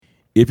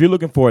If you're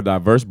looking for a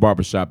diverse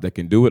barbershop that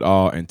can do it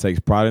all and takes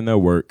pride in their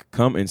work,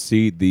 come and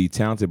see the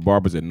talented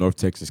barbers at North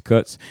Texas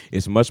Cuts.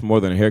 It's much more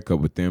than a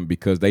haircut with them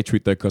because they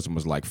treat their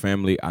customers like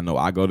family. I know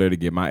I go there to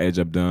get my edge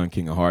up done.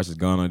 King of Hearts has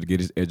gone on to get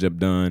his edge up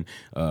done.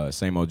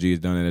 Same OG has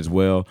done it as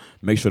well.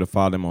 Make sure to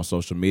follow them on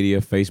social media,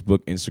 Facebook,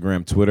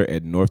 Instagram, Twitter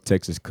at North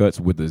Texas Cuts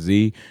with a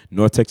Z.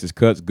 North Texas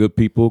Cuts, good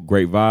people,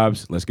 great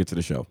vibes. Let's get to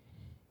the show.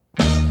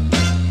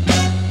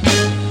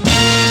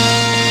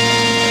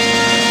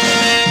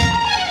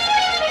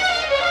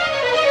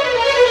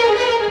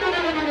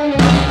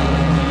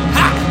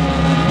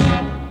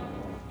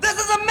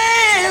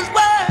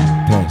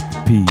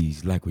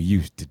 Like we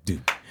used to do.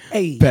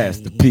 Hey. Pass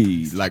the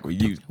peas like we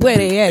used to Where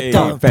do. they at, Hey,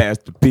 dog? pass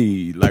the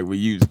peas like we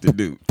used to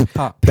do.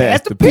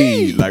 Pass the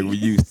peas like we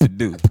used to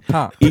do.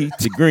 Eat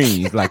your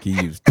greens like you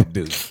used to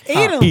do.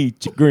 Eat 'em.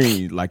 Eat your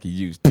greens like you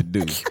used to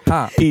do.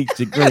 Eat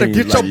your Gotta greens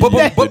get like your you used to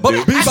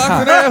do.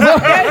 beatboxing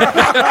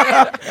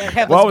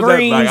ass. What was that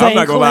greens like? I'm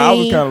not gonna lie, I was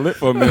clean. kind of lit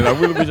for a minute. I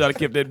really wish I'd have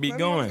kept that beat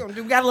going.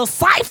 We got a little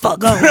cipher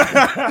going.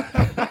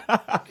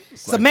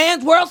 It's a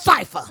man's world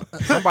cipher.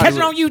 Catch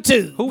it on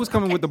YouTube. Who was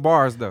coming with the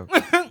bars though?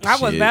 I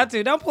was Shit. about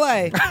to. Don't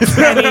play.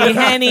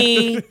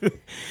 Honey. Bring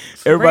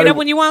Everybody, it up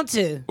when you want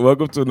to.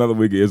 welcome to another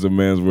week of It's a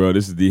Man's World.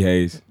 This is D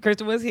Hayes.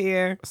 Krista was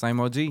here. Same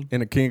OG.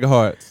 And the King of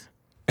Hearts.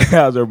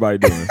 How's everybody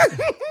doing?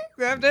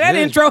 After that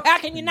intro, how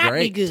can you not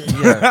Great. be good?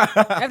 Yeah.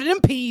 After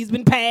them peas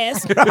been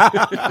passed.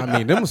 I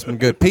mean, them was some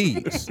good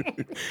peas.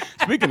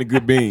 Speaking of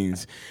good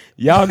beans,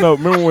 y'all know,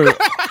 remember when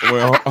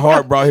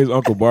Hart brought his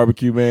Uncle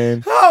Barbecue,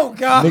 man? Oh,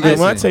 God. Nigga,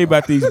 when I tell you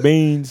about these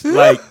beans,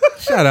 like,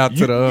 Shout out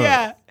to the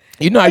Yeah.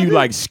 you know how you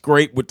like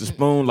scrape with the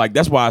spoon? Like,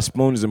 that's why a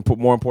spoon is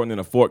more important than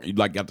a fork. You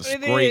like got to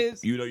It scrape.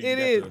 is. You know, you It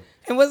got is. to.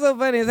 And what's so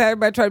funny is how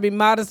everybody try to be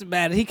modest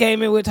about it. He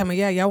came in with time,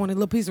 yeah, y'all want a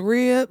little piece of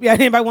rib? Yeah,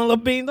 anybody want a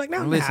little beans? Like,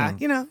 no, Listen.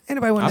 you know,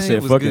 anybody want I a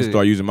said, was fucking good.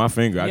 start using my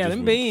finger. I yeah, just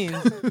them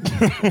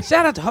went, beans.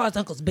 Shout out to Hart's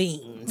Uncle's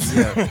beans.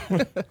 "Thanks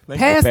for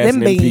Pass passing them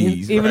beans,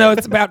 peas." even though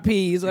it's about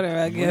peas, whatever.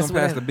 I We guess.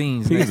 gonna pass the whatever.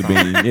 beans. Peas next of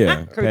time. beans, yeah.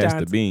 Pass the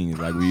Croutons. beans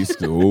like we used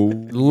to. Ooh.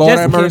 Lord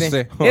Just have mercy.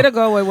 kidding. It'll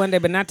go away one day,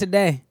 but not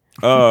today.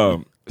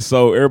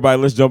 So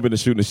everybody, let's jump into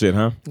shooting the shit,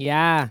 huh?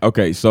 Yeah.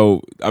 Okay,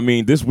 so I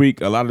mean, this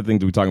week a lot of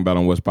things we're talking about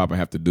on What's Poppin'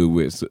 have to do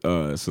with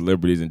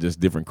celebrities and just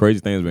different crazy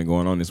things been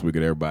going on this week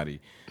with everybody.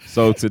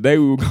 So today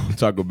we were going to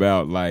talk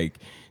about like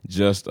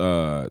just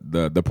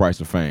the price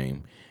of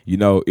fame. You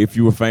know, if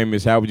you were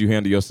famous, how would you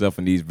handle yourself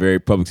in these very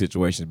public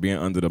situations, being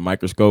under the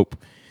microscope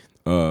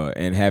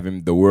and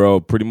having the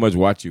world pretty much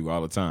watch you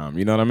all the time?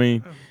 You know what I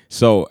mean?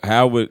 So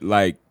how would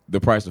like the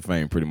price of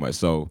fame, pretty much?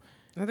 So.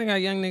 I think our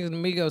young niggas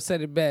in Migos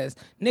said it best.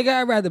 Nigga,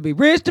 I'd rather be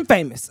rich than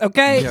famous,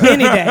 okay?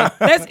 Any day.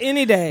 That's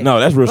any day.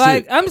 No, that's real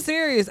like, shit. I'm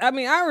serious. I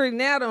mean, I already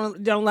now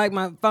don't like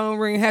my phone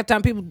ring. Half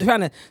time people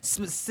trying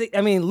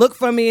to, look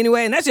for me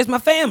anyway, and that's just my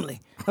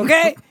family,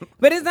 okay?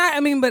 But it's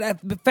not,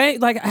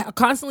 like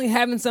constantly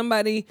having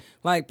somebody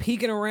like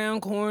peeking around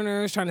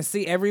corners, trying to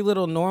see every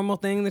little normal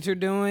thing that you're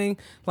doing.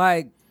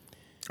 Like,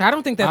 I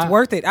don't think that's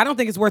worth it. I don't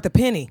think it's worth a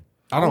penny.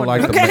 I don't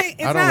like Okay,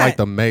 it's I don't not. like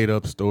the made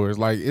up stories.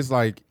 Like it's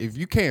like if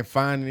you can't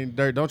find any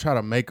dirt, don't try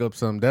to make up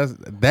something.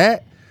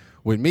 That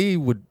with me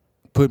would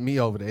put me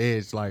over the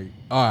edge. Like,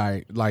 all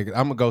right, like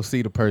I'm gonna go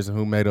see the person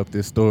who made up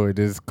this story.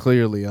 This is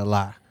clearly a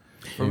lie.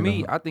 For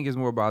me, I think it's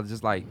more about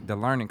just like the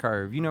learning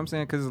curve. You know what I'm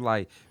saying? Because it's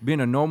like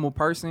being a normal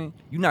person,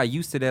 you're not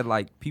used to that.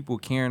 Like people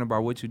caring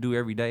about what you do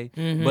every day.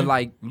 But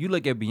like you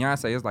look at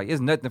Beyonce, it's like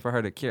it's nothing for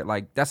her to care.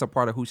 Like that's a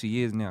part of who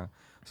she is now.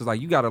 So it's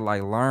like you gotta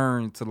like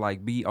learn to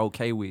like be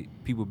okay with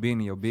people being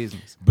in your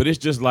business. But it's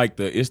just like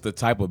it's the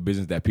type of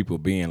business that people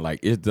be in. Like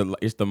it's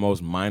the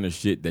most minor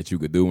shit that you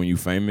could do when you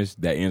famous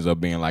that ends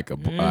up being like a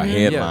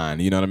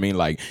headline. You know what I mean?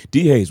 Like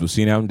D Hayes was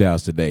seen out in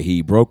Dallas today.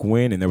 He broke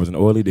wind and there was an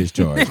oily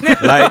discharge.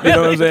 Like, you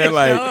know what I'm saying?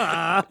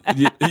 Like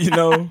you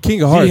know,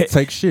 King of Hearts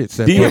takes shit.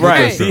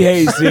 Right. D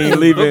Hayes seen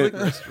leaving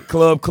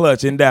Club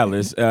Clutch in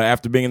Dallas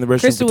after being in the restroom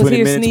Crystal for was 20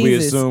 here minutes.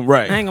 sneezes. We assume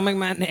right. I ain't gonna make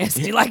mine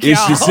nasty like It's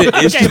y'all.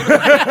 just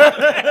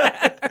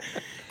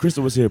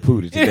Crystal was here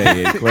pooted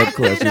today at Club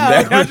Clutch in No,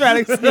 Dallas. I'm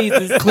trying to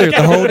sneeze. Cleared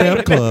the whole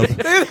damn club.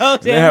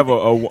 They have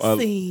a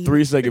Scene.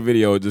 3-second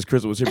video of just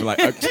Crystal was here like,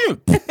 and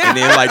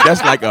then like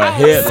that's like a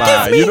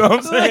headline. You know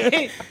what I'm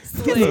saying?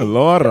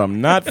 Lord,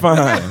 I'm not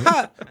fine.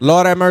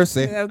 Lord have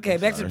mercy. Okay,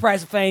 back to the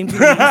price of fame.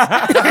 please.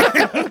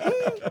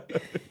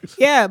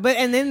 Yeah, but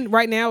and then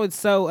right now it's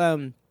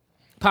so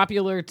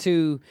popular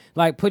to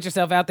like put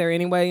yourself out there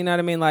anyway. You know what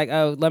I mean? Like,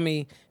 oh, let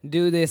me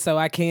do this so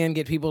I can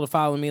get people to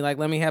follow me. Like,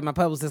 let me have my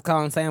publicist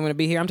call and say I'm going to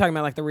be here. I'm talking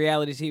about like the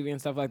reality TV and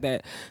stuff like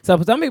that. So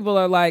some people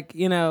are like,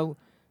 you know,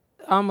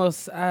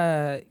 almost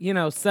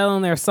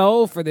selling their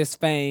soul for this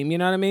fame. You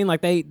know what I mean?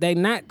 Like they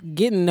not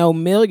getting no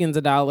millions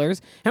of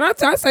dollars, and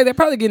I say they're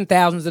probably getting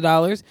thousands of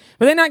dollars,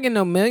 but they're not getting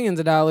no millions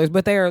of dollars.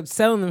 But they are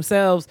selling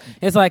themselves.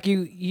 It's like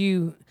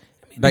you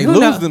They Who lose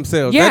knows?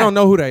 themselves. Yeah. They don't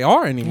know who they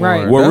are anymore.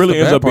 Right. What That's really the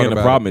ends bad up part being the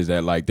about problem is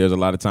that like there's a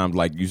lot of times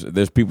like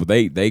there's people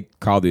they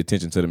call the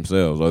attention to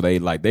themselves, or they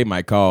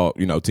might call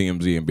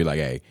TMZ and be like,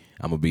 hey,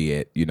 I'm gonna be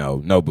at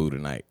Nobu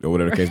tonight or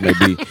whatever the case may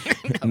be.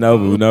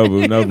 Nobu.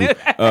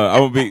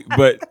 I'm gonna be,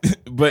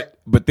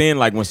 but then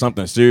like when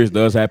something serious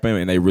does happen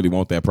and they really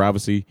want that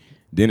privacy,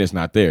 then it's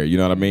not there. You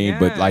know what I mean?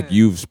 But like Yeah.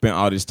 you've spent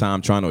all this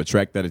time trying to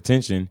attract that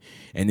attention,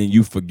 and then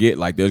you forget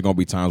like there's gonna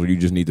be times where you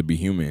just need to be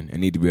human and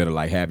need to be able to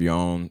like have your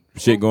own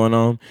shit going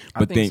on. I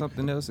But think then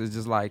something else is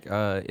just like,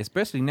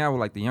 especially now with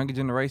like the younger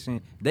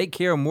generation, they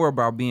care more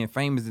about being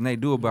famous than they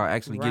do about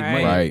actually getting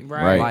money.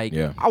 Right. Like,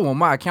 Yeah. I want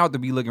my account to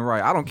be looking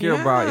right. I don't care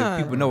about Yeah.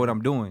 if people know what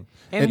I'm doing.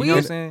 And you know what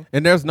I'm saying?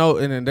 And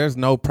there's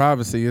no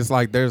privacy. It's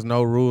like there's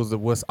no rules of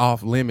what's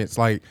off limits.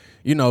 Like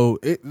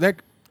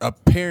a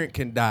parent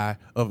can die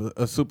of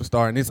a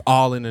superstar, and it's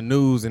all in the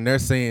news, and they're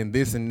saying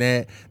this and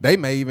that. They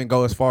may even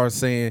go as far as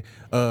saying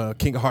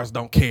King of Hearts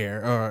don't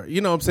care, or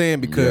you know what I'm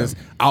saying, because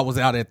I was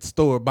out at the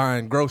store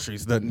buying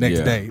groceries the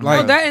next day.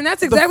 Like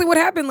That's exactly what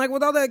happened, like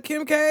with all that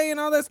Kim K and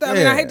all that stuff. I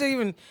mean, I Yeah. hate to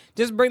even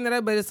just bring that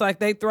up, but it's like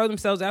they throw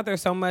themselves out there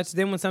so much.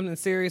 Then when something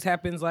serious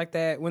happens like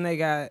that, when they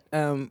got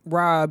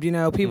robbed,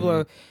 people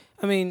are.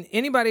 I mean,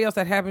 anybody else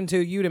that happened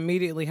to, you'd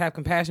immediately have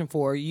compassion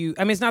for. You.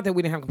 I mean, it's not that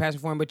we didn't have compassion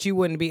for him, but you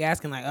wouldn't be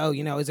asking like, oh,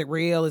 is it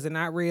real? Is it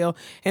not real?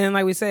 And then,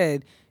 like we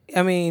said,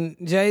 I mean,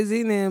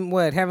 Jay-Z and them,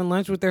 having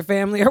lunch with their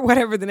family or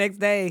whatever the next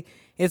day,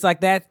 it's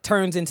like that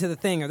turns into the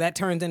thing, or that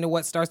turns into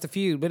what starts the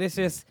feud. But it's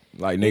just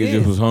like niggas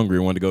just was hungry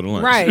and wanted to go to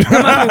lunch. right.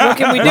 Come on, what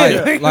can we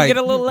do? like Get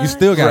a little lunch? you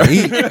still gotta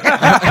eat.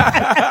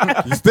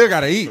 You still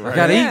gotta eat. Right?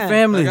 Gotta Yeah. eat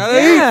family. Gotta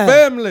Yeah. eat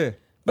family.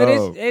 But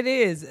Oh. it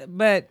is.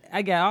 But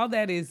I got all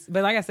that is.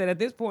 But like I said, at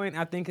this point,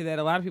 I think that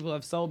a lot of people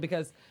have sold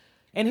because,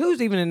 and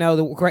who's even to know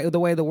the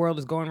way the world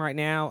is going right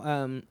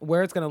now,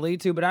 where it's going to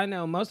lead to. But I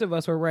know most of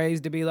us were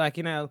raised to be like,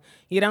 you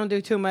don't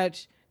do too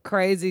much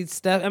crazy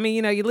stuff. I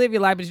mean, you live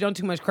your life, but you don't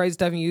do too much crazy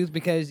stuff in youth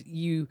because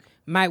you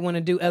might want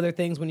to do other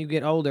things when you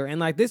get older. And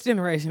like this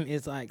generation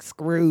is like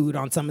screwed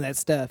on some of that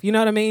stuff. You know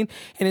what I mean?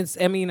 And it's,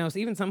 so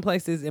even some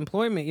places,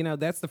 employment,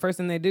 that's the first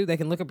thing they do. They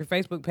can look up your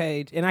Facebook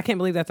page. And I can't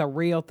believe that's a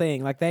real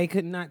thing. Like they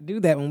could not do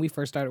that when we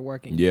first started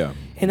working. Yeah.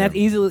 And that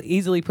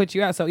easily puts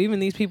you out. So even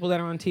these people that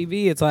are on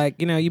TV, it's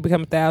like, you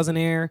become a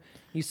thousandaire.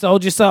 You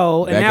sold your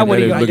soul, and Back now in what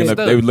the are day, you going to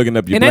do? They were looking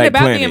up your It ain't Black about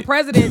Planet. being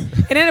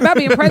president. It ain't about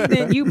being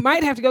president. You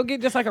might have to go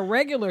get just like a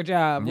regular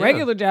job. Yeah.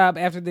 Regular job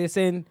after this.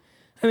 And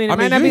I mean, it I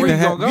might mean, not you be. even, you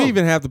have, gonna you go?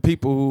 even have the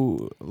people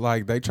who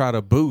like they try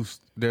to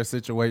boost their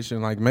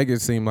situation, like make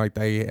it seem like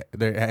they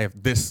have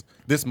this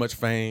much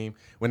fame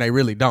when they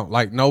really don't.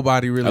 Like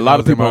nobody really. A lot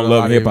of knows them people or on a Love lot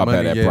of and Hip Hop money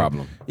had that yet.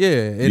 problem. Yeah,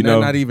 and You they're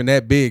know? not even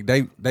that big.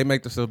 They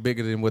make themselves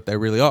bigger than what they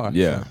really are.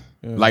 Yeah.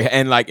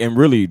 Yeah. And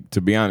really, to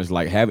be honest,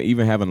 like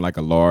having like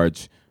a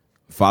large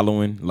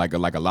following, like a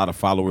lot of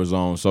followers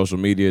on social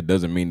media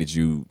doesn't mean that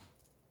you.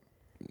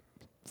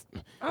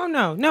 Oh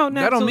no, not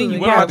That don't mean you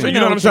absolutely. popping. You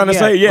know what I'm trying to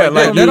say? Yeah,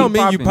 Like, like that you- don't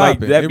mean you popping. like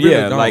popping. that. It really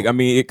Yeah, don't. like I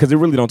mean, because it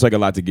really don't take a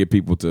lot to get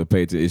people to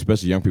pay attention,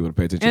 especially young people to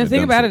pay attention. And to the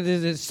thing dumb about shit. it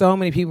is, there's so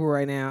many people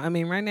right now. I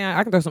mean, right now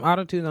I can throw some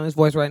auto tune on his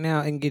voice right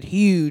now and get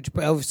huge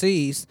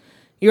overseas.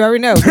 You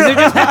already know. 'Cause they're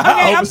just,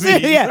 okay, I'm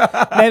serious.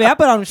 Yeah, baby, I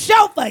put on a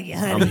show for you,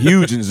 honey. I'm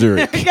huge in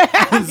Zurich.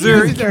 I'm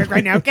Zurich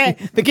right now, okay?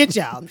 Forget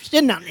y'all. I'm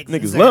shitting on niggas.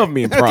 in Niggas Zurich. love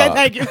me in Prague. Okay,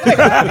 thank you. So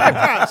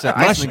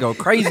I used to go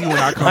crazy when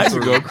I come I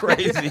should through. go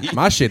crazy.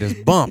 My shit is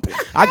bumping.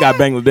 I got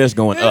Bangladesh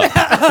going up.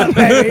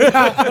 Baby,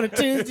 on a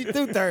Tuesday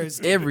through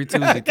Thursday. Every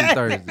Tuesday through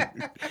Thursday.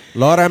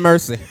 Lord have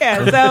mercy.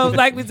 Yeah, so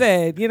like we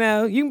said, you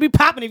can be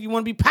popping if you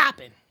want to be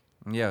popping.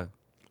 Yeah.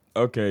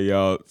 Okay,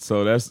 y'all.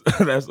 So that's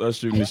us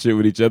shooting the shit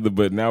with each other,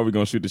 but now we're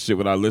gonna shoot the shit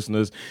with our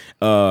listeners.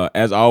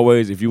 As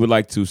always, if you would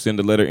like to send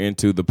a letter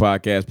into the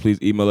podcast, please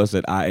email us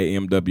at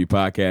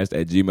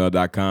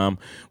iamwpodcast@gmail.com.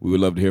 We would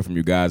love to hear from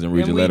you guys and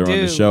read your letter on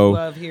the show.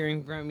 Love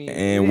hearing from you.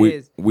 And It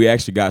is. we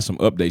actually got some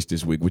updates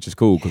this week, which is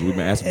cool because we've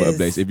been asking for Yes.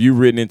 updates. If you've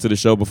written into the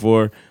show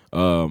before,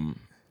 and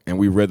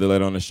we read the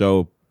letter on the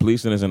show,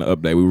 please send us an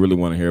update. We really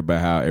want to hear about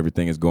how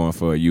everything is going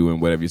for you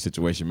and whatever your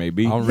situation may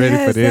be. I'm ready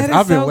for Yes, this. that is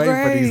I've been so waiting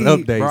for these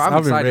great. updates. Bro, I'm I've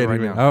been excited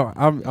ready right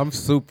to- I'm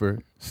super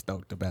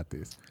stoked about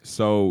this.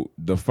 So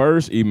the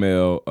first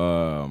email,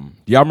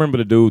 y'all remember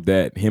the dude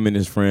that him and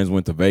his friends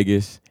went to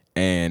Vegas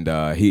and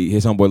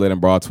his homeboy let him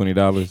borrow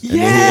 $20?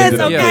 Yes,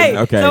 okay.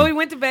 Okay. So he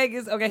went to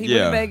Vegas. Okay, he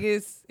Yeah. went to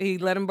Vegas. He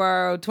let him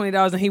borrow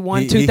 $20 and he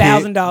won He hit-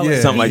 $2,000.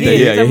 yeah. Something like He that. did,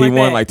 Yeah, something he like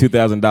won that. like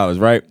 $2,000,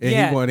 right? And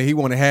Yeah. he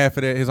wanted half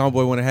of that. His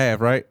homeboy wanted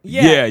half, right?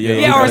 Yeah, or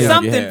yeah.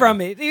 something Yeah.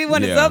 from it. He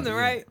wanted Yeah. something,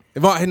 right?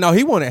 No,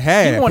 he wanted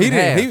half. He wanted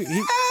didn't.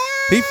 half.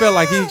 He felt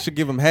like he should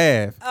give him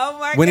half. Oh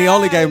my when he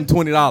only God. gave him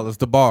 $20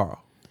 to borrow.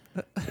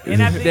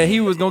 And I think, That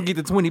he was gonna get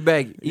the 20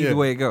 back either Yeah.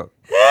 way it go.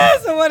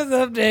 so what is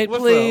the update,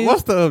 please?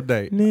 What's the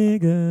update?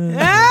 Nigga.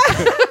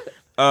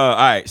 All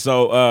right,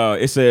 so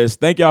it says,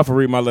 thank y'all for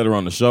reading my letter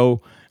on the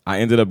show. I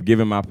ended up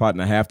giving my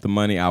partner half the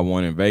money I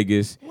won in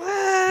Vegas. What?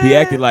 He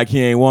acted like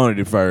he ain't wanted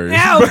it first.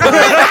 No.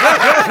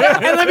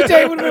 And let me tell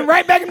you, it would have been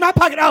right back in my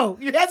pocket. Oh,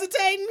 you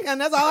hesitating? And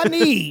that's all I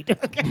need.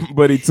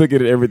 But he took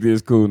it. Everything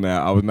is cool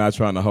now. I was not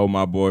trying to hold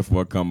my boy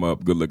for a come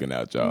up. Good looking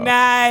out, y'all.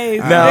 Nice.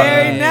 Now-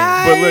 Very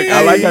nice. But look,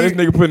 I like how this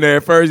nigga put in there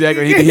at first. He act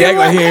like he act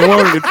like he ain't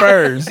wanted it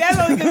first. That's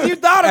only because you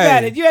thought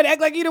about Hey. it. You had to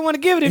act like you didn't want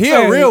to give it at He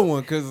first. a real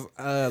one, cause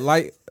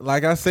like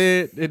I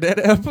said in that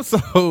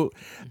episode,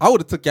 I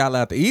would have took y'all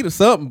out to eat or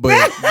something, but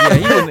Yeah,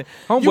 he wouldn't.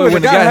 Homeboy you would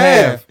wouldn't have got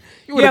half.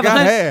 You would have got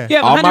half. You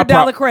have All my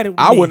 $100 credit. with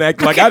I me. wouldn't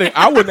act like I didn't.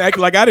 I wouldn't act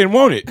like I didn't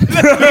want it.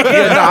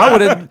 Yeah, no, I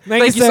would have.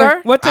 Thank you,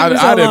 sir. What took I'd, you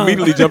so I'd long?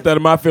 immediately jumped out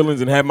of my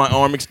feelings and had my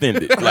arm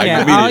extended. Like Yeah,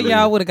 all immediately.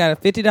 y'all would have got a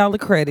 $50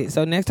 credit.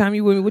 So next time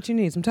you with me, what you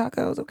need? Some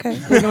tacos?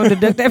 Okay. We're going to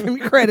deduct that from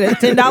your credit.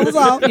 $10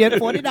 off. You had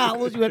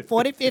 $40. You had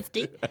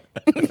 $40.50.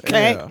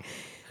 Okay. Yeah.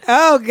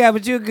 Oh, God,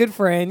 but you're a good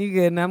friend. You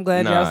good. And I'm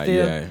glad Nah, y'all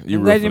still. yeah, you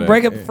I'm real glad for you didn't that.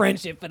 break up a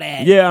friendship for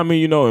that. Yeah, I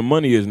mean, and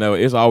money is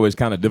it's always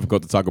kind of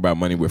difficult to talk about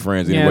money with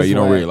friends Yeah, anyway. it's You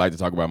don't whack. really like to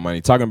talk about money.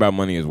 Talking about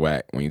money is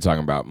whack. When you're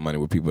talking about money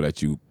with people that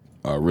you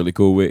are really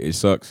cool with, it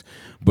sucks.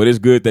 But it's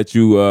good that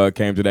you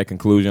came to that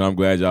conclusion. I'm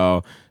glad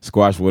y'all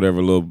squashed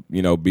whatever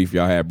little beef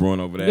y'all had brewing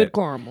over that. Good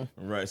caramel.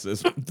 Right, so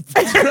it's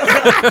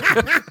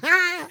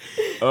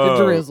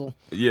The drizzle.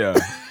 Yeah.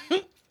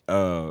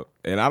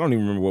 And I don't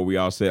even remember what we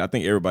all said. I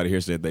think everybody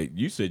here said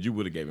you said you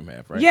would have gave him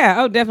half, right?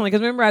 Yeah, oh, definitely. Because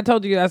remember, I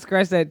told you I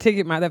scratched that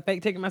ticket, that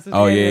fake ticket my sister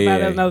Oh, gave me yeah,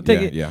 about yeah, another yeah,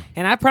 ticket. yeah.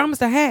 And I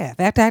promised a half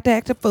after I had to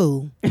act a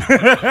fool. Yeah,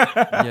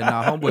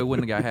 nah, homeboy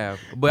wouldn't have got half.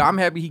 But I'm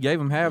happy he gave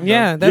him half. Though.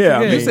 Yeah, that's Yeah, I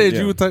good. You mean, said yeah.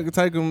 you would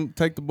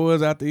take the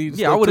boys out to eat. and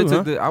Yeah, I stuff would have too,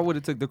 took huh? the I would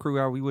have took the crew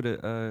out. We would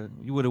have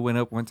you would have went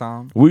up one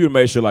time. We would have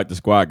made sure like the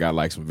squad got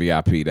like some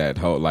VIP that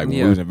whole when we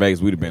Yeah. was in Vegas,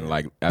 we'd have been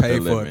like out there Pay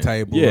for a living.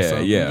 table or Yeah,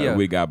 something. yeah. Yeah.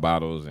 We got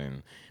bottles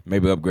and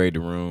maybe upgrade the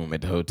room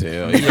at the hotel.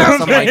 Yeah,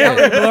 something like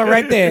that. Blow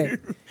right there.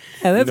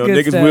 Yeah, that's good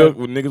niggas stuff.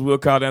 niggas will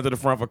call down to the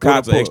front for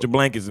cots or pulled- extra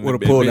blankets. And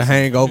Would have pulled a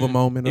hangover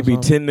moment. Or It'd be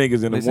something. 10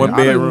 niggas in a Listen, one I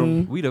done-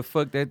 bedroom. We'd have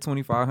fucked that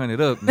 2,500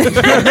 up.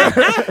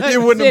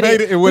 It wouldn't have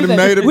made it. It wouldn't have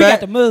made it We back.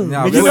 got to move.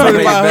 Nah, And we you know would've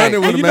made it how back. many-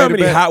 would've and you know how made it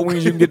many back. hot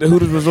wings you can get the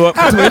Hooters Resort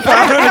for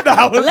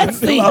 $2,500 Let's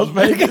see. Las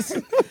Vegas.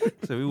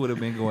 So we would have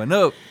been going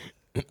up.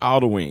 All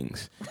the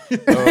wings.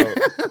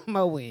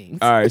 My wings.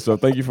 All right, so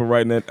thank you for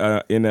writing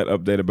that in that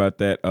update about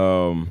that.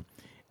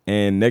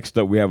 And next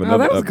up, we have Oh,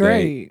 another that was update.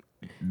 great.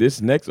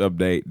 This next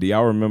update, do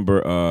y'all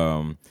remember?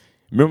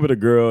 Remember the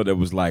girl that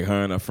was like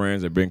her and her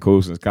friends had been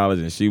cool since college,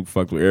 and she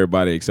fucked with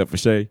everybody except for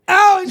Shay.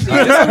 Oh, shit.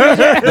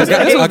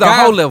 This was the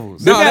whole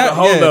levels. No, This is that, the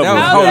whole yeah, level. that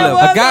was Oh, whole that level.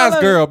 was A guy's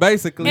the- girl,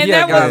 basically. And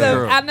Yeah, that was guys, a,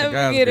 girl. I never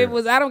Guys, forget. It girl.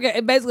 was, I don't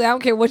get, basically, I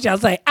don't care what y'all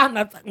say. I'm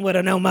not fucking with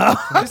her no more.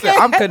 He said,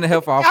 I'm cutting the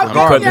hell off I'm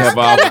regardless. cutting her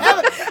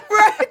off.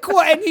 Right,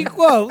 quote, and he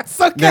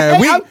quotes. Okay.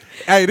 Now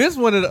hey, this is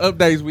one of the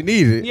updates we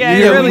needed. Yeah,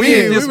 it really we,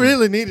 is. we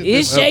really needed.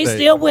 Is this Shay update.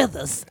 still with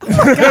us?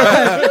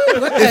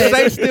 Is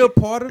Shay still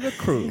part of the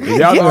crew? Y'all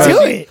know Get how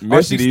to it. messy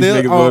Or she these still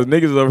niggas on- was.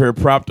 Niggas over here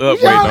propped up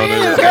Yo, waiting on he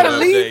this is gonna update.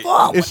 leave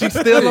forward. Is she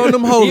still on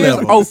them whole He is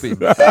levels? open.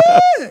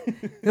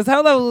 Because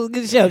Holo was a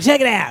good show.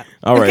 Check it out.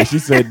 All right, she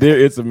said,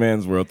 "Dear It's a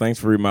Man's World, thanks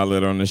for reading my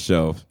letter on the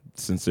show.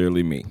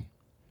 Sincerely, me."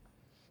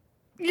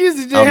 Use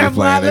the I'm damn just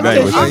playing. line. That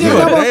ain't what she You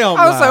said. a damn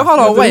I was like, lie. hold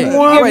on, wait. Give me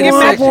that about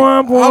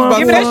Give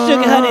to me that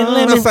sugar, honey, and I'm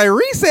lemon. gonna say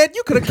reset.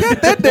 You could have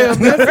kept that damn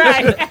message.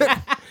 Right.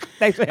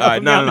 Thanks for All right,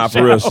 helping me on no, the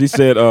for real. show. She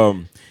said,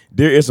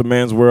 "Dear It's a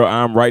Man's World,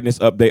 I'm writing this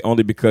update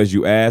only because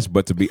you asked,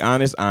 but to be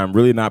honest, I'm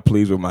really not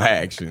pleased with my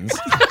actions."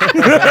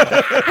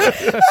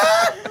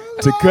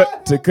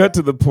 To cut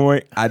to the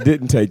point, I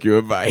didn't take your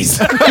advice.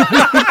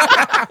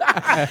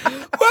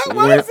 What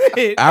was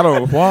it? I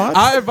don't what?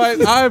 Our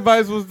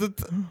advice was the.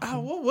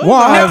 What was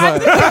Why? our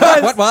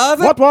advice? What was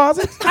it? What was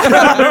it?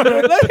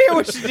 Let's hear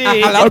what she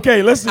did.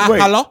 Okay, let's see.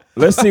 Wait. Hello?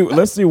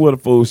 Let's see what a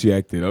fool she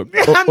acted. I'm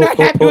not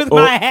happy with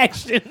my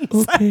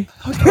actions.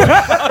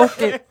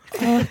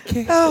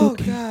 Okay. Oh,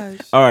 gosh.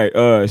 All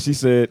right. She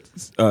said,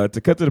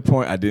 to cut to the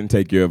point, I didn't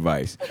take your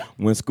advice.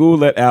 When school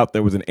let out,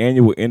 there was an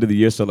annual end of the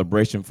year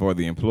celebration for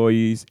the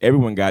employees.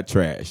 Everyone got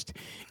trashed.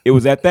 It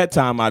was at that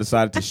time I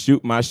decided to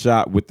shoot my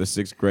shot with the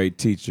 6th grade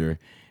teacher.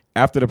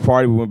 After the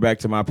party, we went back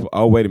to my.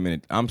 Oh, wait a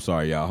minute. I'm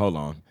sorry, y'all. Hold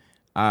on.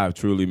 I've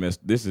truly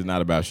missed. This is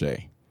not about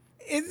Shay.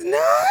 It's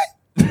not.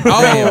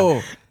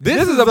 Oh,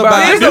 this is about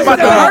I didn't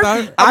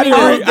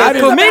read. I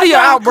didn't. Chlamydia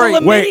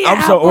outbreak. Wait,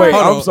 I'm so. Wait,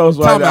 I'm so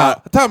sorry.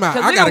 Time out.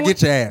 I we gotta don't-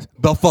 get your ass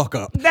the fuck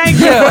up. Thank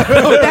you.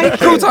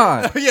 Thank you.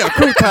 Crouton. Yeah,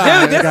 crew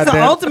time. Dude, this is the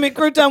goddamn. ultimate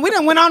crouton. We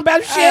done went on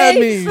about shit.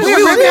 mean, we we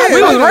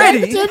was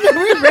ready. We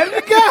was ready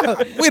to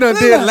go. We done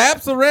did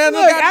laps around the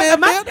Look,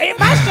 goddamn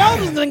my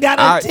shoulders done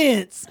got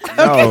intense.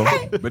 No,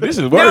 but this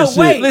is No, worse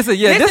wait. shit. Listen,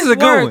 yeah, this is a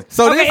good worse. one.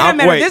 So okay, this- it don't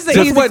matter. wait, This is an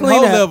This easy wasn't whole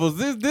cleanup. levels.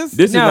 This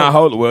is No. not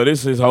whole. Well,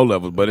 this is whole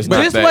levels, but it's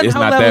not This that. wasn't It's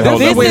whole not that levels. whole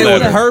This level. is When it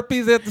was the-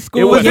 herpes at the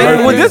school. It was Yeah.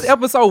 herpes. Was this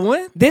episode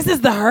 1? This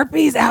is the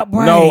herpes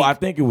outbreak. No, I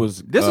think it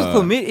was. This was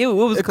chlamydia. It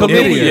was It-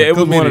 chlamydia. Yeah, it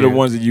was one of the Chlamydia.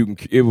 ones that you can.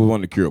 It was one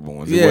of the curable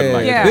ones. It Yeah. wasn't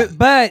like Yeah, This-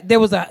 but there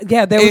was a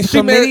there And was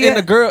she met, chlamydia.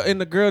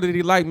 and the girl that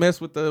he liked messed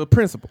with the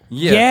principal.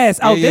 Yeah. Yes.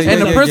 Oh, Yeah, this yeah, is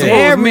And the yeah, principal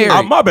yeah. was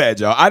married. My bad,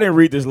 y'all. I didn't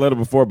read this letter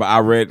before, but I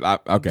read.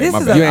 Okay, This my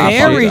is bad. a I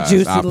very apologize.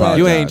 juicy I letter. apologize.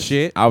 You ain't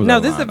shit. I was No, out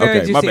of this is a line. very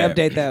Okay, my juicy bad.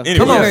 update, though. Anyway,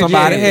 Come on, Very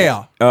somebody, juicy.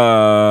 hell.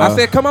 I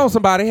said, come on,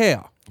 somebody,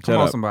 hell. Come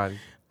on, up. somebody.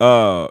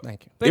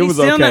 Thank you. But it he's was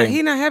still okay.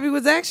 he not happy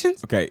with his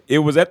actions? Okay, it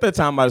was at that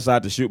time I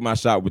decided to shoot my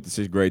shot with the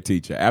 6th grade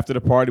teacher. After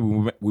the party,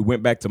 we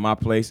went back to my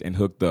place and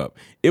hooked up.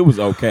 It was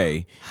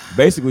okay.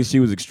 Basically,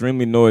 she was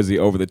extremely noisy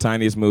over the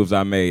tiniest moves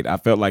I made. I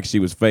felt like she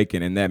was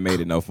faking, and that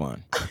made it no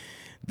fun.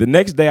 The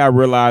next day, I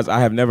realized I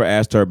have never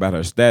asked her about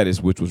her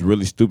status, which was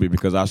really stupid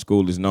because our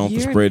school is known for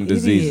spreading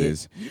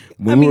diseases.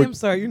 I'm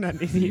sorry, you're not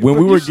an idiot. when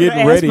we But were you should've getting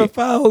asked ready-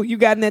 before you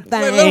got in that thing.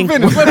 Let him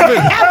finish.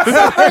 I'm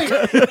sorry.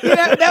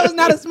 that was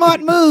not a smart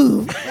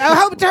move. I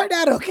hope it turned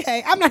out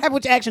okay. I'm not happy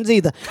with your actions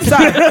either.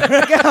 Sorry.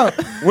 Go.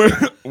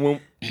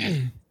 when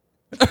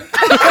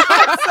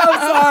I'm so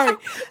sorry.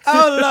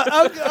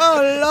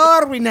 Oh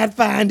Lord, we not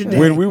fine today.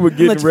 When we were Let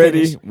getting you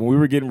ready,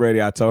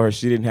 finish. I told her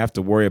she didn't have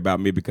to worry about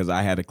me because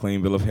I had a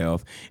clean bill of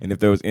health, and if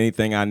there was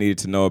anything I needed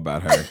to know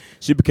about her,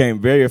 she became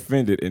very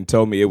offended and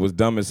told me it was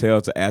dumb as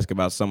hell to ask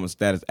about someone's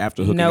status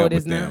after hooking No, up it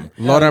is with them.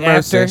 not. Lord have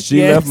mercy. After, She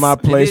yes. left my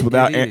place It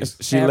without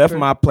is. left After.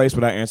 my place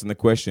without answering the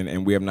question,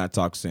 and we have not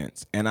talked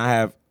since. And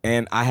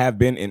I have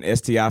been in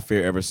STI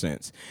fear ever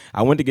since.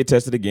 I went to get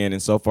tested again,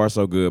 and so far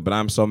so good, but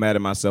I'm so mad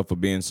at myself for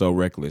being so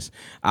reckless.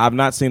 I've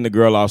not seen the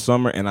girl all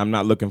summer, and I'm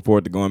not looking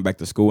forward to going back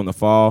to school in the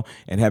fall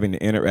and having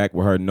to interact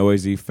with her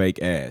noisy,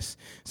 fake ass.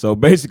 So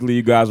basically,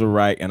 you guys were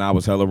right, and I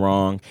was hella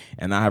wrong,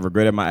 and I have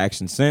regretted my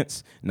actions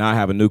since. Now I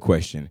have a new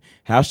question.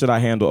 How should I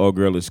handle old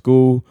girl at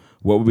school?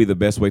 What would be the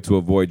best way to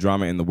avoid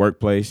drama in the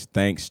workplace?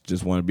 Thanks.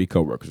 Just want to be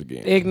coworkers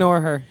again. Ignore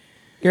her.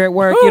 You're at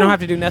work. You don't have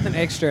to do nothing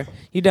extra.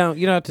 You don't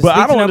have to. But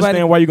speak I don't to nobody.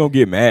 understand why you're going to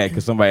get mad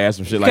because somebody asked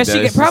some shit like Because that.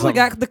 she It's probably something-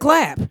 got the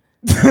clap.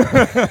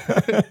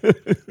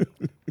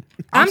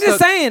 I'm just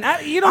stuck- saying.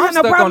 You don't I'm have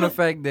no stuck problem. on the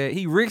fact that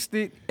he risked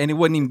it and it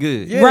wasn't even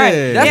good. Yeah. Right.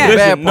 That's yeah. the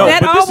bad Listen, part. no,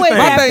 That but this is the always thing.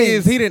 My happens. thing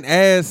is he didn't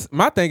ask.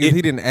 My thing is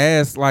he didn't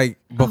ask like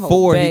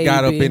before he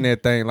got up baby. in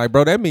that thing. Like,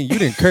 bro, that means you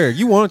didn't care.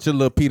 You want your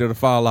little Peter to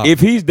fall off. If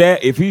he's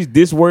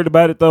this worried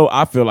about it though,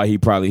 I feel like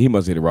he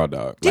must hit a raw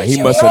dog. Like he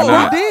you? must have Oh,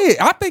 not. he did.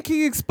 I think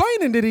he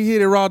explaining that he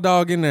hit a raw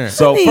dog in there.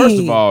 So Honey. first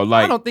of all,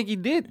 I like, don't think he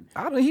did.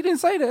 He didn't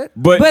say that.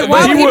 but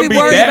why he would he wouldn't be be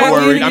worried that about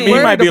worried. you I mean, he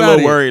getting might be a worried little about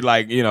it? worried,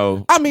 like you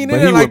know. I mean, but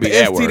it he ain't like wouldn't the be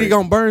that STD worried.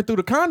 gonna burn through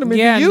the condom if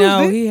Yeah, you used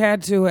no, it. he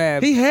had to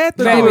have. He had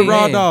to Baby. do a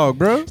raw Yeah. dog,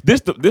 bro.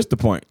 This the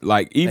point.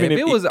 Like even If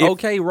it was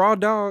okay raw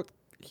dog,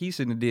 he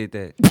shouldn't have did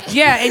that.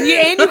 Yeah, and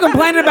you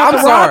complaining about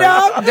I'm the raw sorry.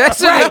 dog?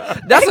 That's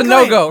a Excellent.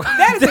 no-go.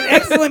 That is an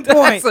excellent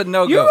point. That's a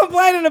no-go. You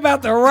complaining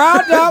about the raw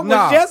dog was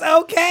Nah. just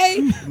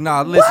okay?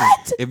 Nah, listen.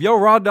 If your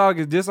raw dog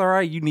is just all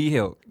right, you need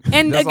help.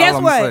 And That's guess all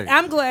I'ma what? say.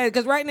 I'm glad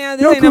because right now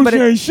this Your ain't nobody.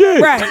 coochie ain't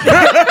shit.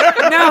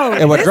 Right. No.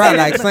 It was this dry ain't-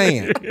 like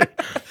sand.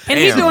 And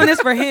he's Damn. doing this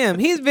for him.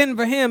 He's been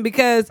for him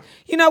because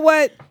you know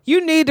what?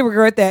 You need to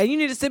regret that. You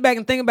need to sit back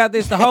and think about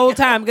this the whole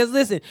time. Because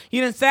listen,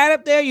 you done sat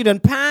up there, you done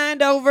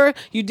pined over,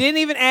 you didn't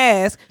even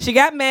ask. She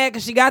got mad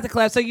because she got the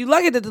clap. So you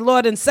lucky that the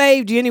Lord done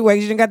saved you anyway.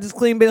 'Cause you done got this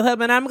clean bill of health,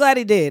 and I'm glad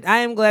he did. I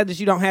am glad that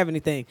you don't have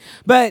anything.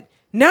 But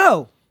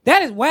no,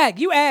 that is whack.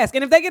 You ask,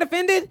 and if they get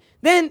offended,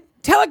 then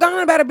tell her go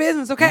on about her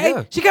business. Okay,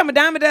 Yeah. she come a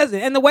dime a dozen.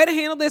 And the way to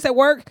handle this at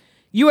work.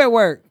 You at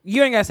work.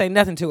 You ain't got to say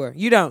nothing to her.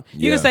 You don't.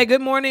 You Yeah. can say good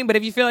morning, but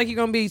if you feel like you're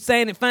going to be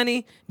saying it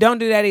funny, don't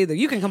do that either.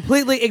 You can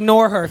completely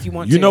ignore her if you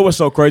want to. You know what's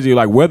so crazy?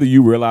 Like whether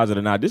you realize it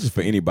or not, this is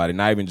for anybody,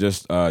 not even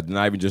just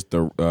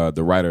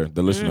the writer,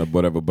 the listener,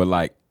 whatever. But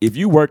like if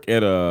you work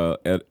at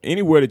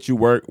anywhere that you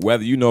work,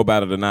 whether you know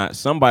about it or not,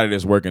 somebody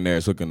that's working there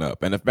is hooking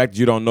up, and the fact that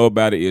you don't know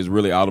about it is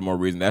really all the more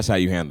reason. That's how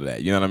you handle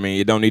that. You know what I mean?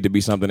 It don't need to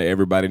be something that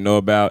everybody know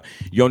about.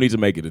 You don't need to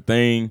make it a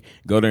thing.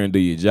 Go there and do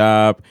your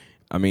job.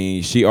 I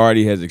mean, she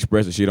already has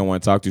expressed that she don't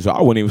want to talk to you, so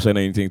I wouldn't even say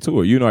anything to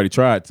her. You already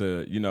tried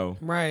to,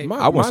 Right.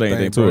 I won't say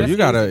anything to her.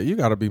 You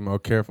gotta be more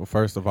careful.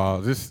 First of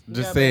all, just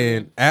Yeah, saying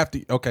baby. after.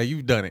 Okay,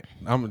 you've done it.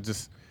 I'm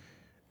just.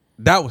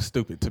 That was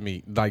stupid to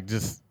me. Like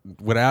just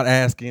without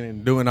asking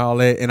and doing all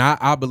that. And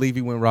I believe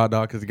he went raw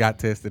dog because he got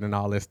tested and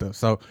all that stuff.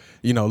 So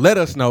let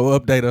us know,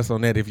 update us on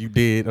that if you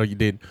did or you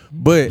didn't.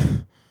 But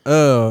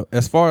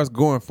as far as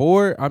going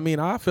forward, I mean,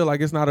 I feel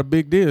like it's not a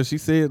big deal. She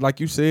said, like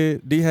you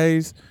said, D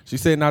Hayes, she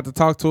said not to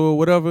talk to her,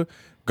 whatever.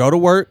 Go to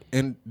work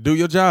and do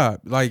your job.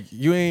 Like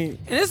you ain't.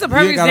 And this is a you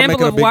perfect ain't gotta make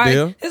example it a of big why.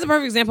 deal. This is a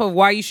perfect example of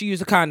why you should use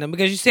a condom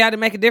because you see how to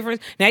make a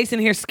difference. Now you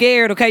sitting here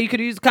scared. Okay, you could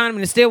use a condom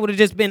and it still would have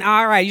just been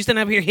all right. You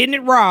sitting up here hitting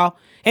it raw.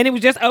 And it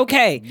was just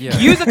okay. Yeah.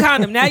 Use a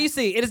condom. Now you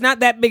see it is not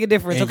that big a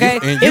difference. And okay,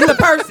 you- and it's you- the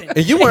person.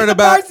 And you It's worried the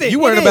about person. you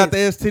worried It about the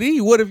is.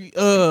 STD. What if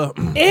what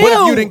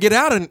if you didn't get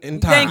out in time?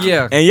 Thank you.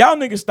 Yeah. And y'all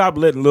niggas stop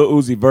letting Lil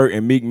Uzi Vert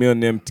and Meek Mill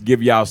and them to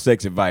give y'all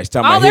sex advice.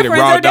 Talking All about hit it their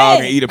raw friends are dog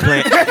dead. and eat a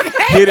plant.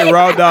 Hit it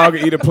raw dog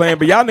and eat a plant.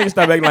 But y'all niggas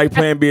stop acting like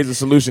Plan B is a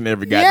solution to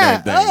every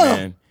goddamn thing,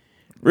 man.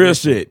 Real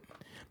shit.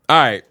 All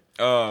right.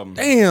 Damn.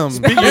 You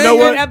know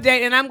Good what?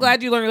 update, and I'm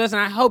glad you learned your lesson.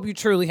 I hope you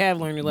truly have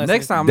learned your lesson.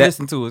 Next time, That-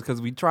 listen to us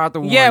because we tried to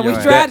warn Yeah, we your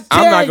ass. tried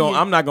to tell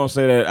I'm not gonna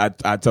say that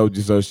I told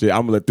you so shit.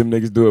 I'm gonna let them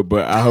niggas do it,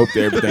 but I hope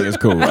that everything is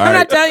cool. All I'm right.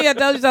 not telling you I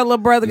told you so, little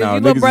brother, because No,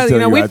 you niggas little is brother,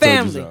 telling you we I told you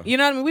family. so. You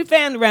know what I mean? We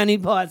family around these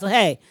parts. So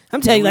hey,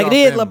 I'm telling you We like all it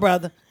is, family. little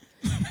brother.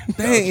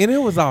 Dang, and it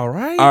was all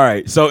right. All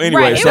right. So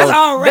anyway, Right, it so was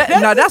all right.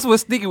 That's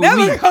what's sticking with That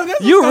me. was-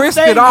 that's You what's risk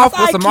staying it off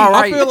in for some my all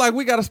I right. feel like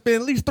we got to spend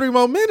at least 3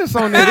 more minutes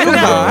on that. It was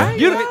all right.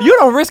 You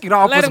don't risk it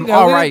all Let for him some go.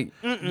 all We right.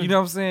 don't- You know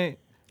what I'm saying?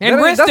 And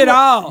That- risked that's it what-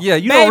 all. Yeah,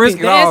 you Baby, don't risk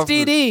it the all.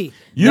 STD.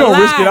 you the don't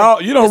risk it lie,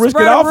 all. You don't the risk it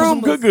spread all of for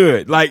some rumors.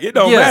 good. Like it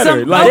don't Yeah, matter.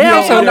 some- Like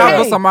Damn you sure know, not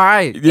okay. for some all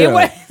right. Yeah. It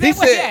was-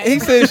 He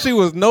said she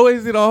was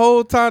noisy the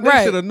whole time. That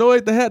Right. should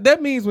annoyed the hell. That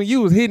means when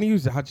you was hitting, you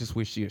said, I just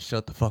wish she'd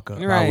shut the fuck up.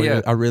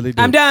 Right. I really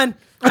do. I'm done.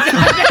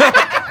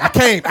 I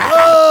can't.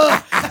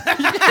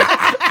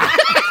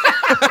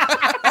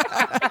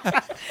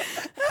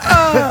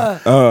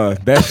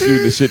 That's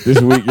shooting the shit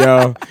this week,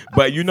 y'all.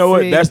 But you know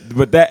what? See.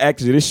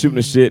 This shooting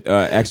the shit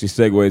actually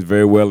segues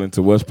very well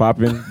into what's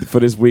popping for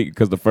this week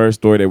because the first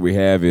story that we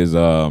have is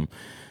your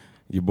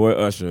boy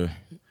Usher.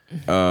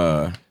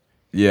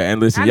 Yeah, and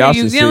listen, I y'all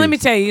knew you, should you know, see. let me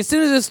tell you, as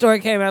soon as this story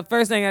came out,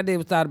 first thing I did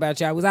was thought about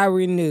y'all. I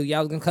already knew y'all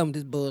was gonna come with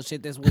this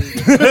bullshit this week.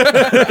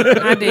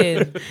 I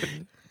did.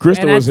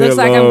 Crystal And it was here. looks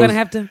like I'm loves- gonna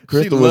have to.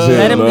 Crystal She was here.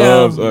 Let him go.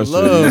 Loves Usher. Loves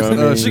you know what I mean?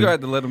 Usher. She gonna have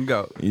to let him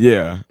go.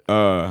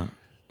 Yeah.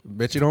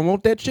 Bet you don't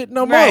want that shit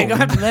no more. Right, gonna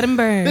have to let him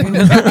burn.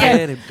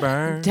 Let it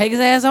burn. Take his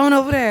ass on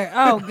over there.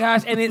 Oh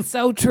gosh, and it's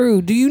so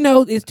true. Do you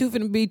know it's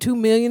finna be 2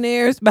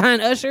 millionaires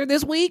behind Usher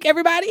this week?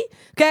 Everybody,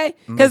 okay?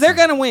 Because they're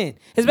gonna win,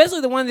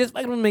 especially the one that just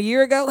fucked with him a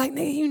year ago. Like,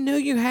 nigga, you knew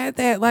you had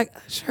that. Like,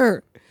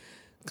 Usher,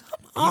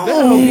 I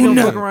hope he don't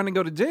no. fuck around and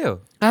go to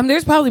jail.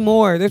 There's probably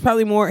more. There's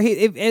probably more.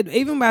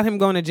 Even about him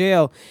going to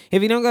jail.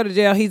 If he don't go to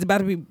jail, he's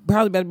probably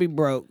about to be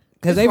broke.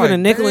 Because It's they've been like, a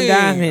nickel and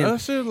dime dang, him.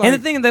 Usher, And like- the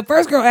thing, the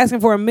first girl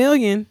asking for $1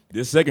 million.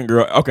 This second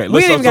girl. Okay,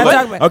 We ain't even gotta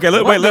talk about it. Okay,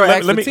 One wait. girl Let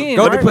asked me for 10,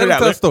 go right? to put Let it me out.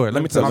 tell the story.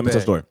 Let me tell the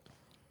story.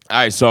 All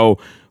right, so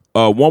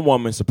one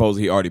woman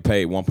supposedly already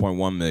paid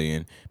 $1.1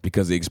 million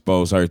because he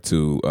exposed her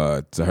to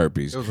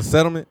herpes. It was a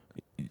settlement.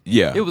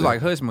 Yeah, It was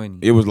like hush money.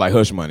 it was like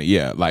hush money.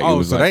 Yeah, like it Oh,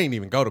 was so like they ain't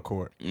even go to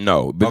court.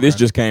 no, but this Okay.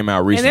 just came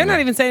out recently. And they're not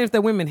even saying if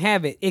the women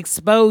have it.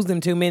 Exposed them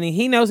to, meaning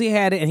he knows he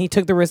had it and he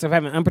took the risk of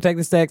having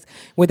unprotected sex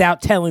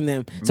without telling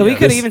them. So he Yeah.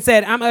 could have This- even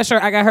said, I'm Usher,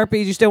 I got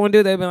herpes, you still want to do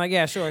it? They'd been like,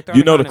 yeah, sure. throw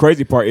You it know on the him.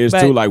 crazy part is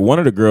But too. Like one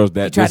of the girls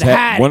that tried this to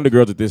hide one it. of the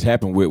girls that this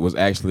happened with was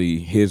actually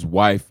his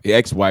wife,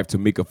 ex-wife,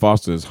 Tamika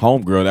Foster's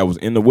homegirl that was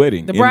in the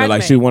wedding. The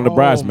Like she was one of the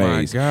bridesmaid.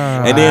 bridesmaids. Oh, my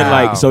God. And then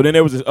Wow. so then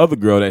there was this other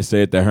girl that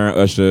said that her and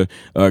Usher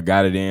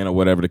got it in or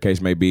whatever the case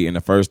may be. And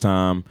the first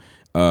time,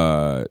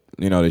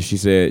 that she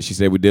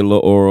said we did a little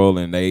oral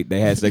and they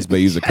had sex but they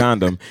used a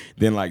condom.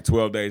 Then like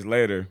 12 days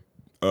later.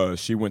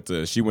 She went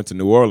to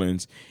New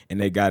Orleans and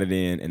they got it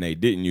in and they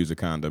didn't use a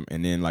condom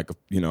and then like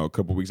a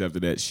couple weeks after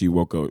that she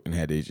woke up and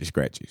had the itchy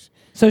scratches.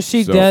 So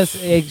she So-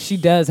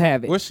 does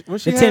have it. What she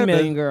the had? 10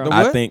 million girl. The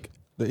I what? think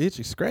The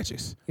itchy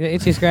scratches. The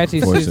itchy scratchy,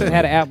 she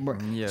had an outbreak.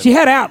 Yeah. She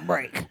had an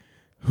outbreak.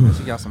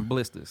 She got some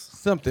blisters.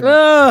 Something.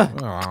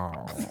 Ugh.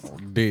 Oh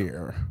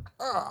dear.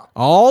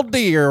 Oh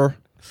dear.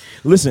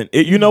 listen.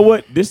 You know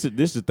what? This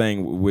is the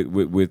thing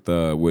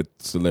with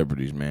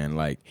celebrities, man.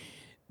 Like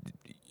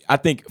I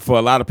think for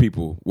a lot of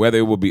people, whether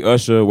it would be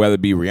Usher, whether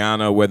it be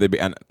Rihanna, whether it be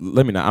and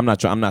I'm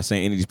not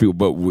saying any of these people,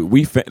 but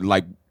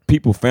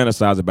people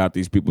fantasize about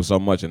these people so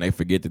much and they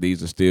forget that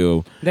these are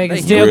still They can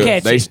still real,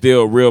 catch they you.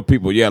 still real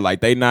people. Yeah,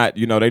 like they not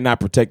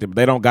protected, but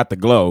they don't got the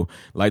glow.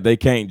 Like they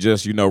can't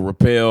just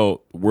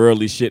repel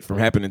worldly shit from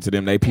happening to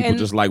them. They people And-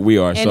 just like we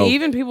are. And So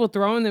even people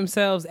throwing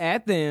themselves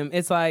at them,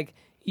 it's like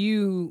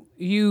you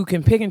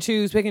can pick and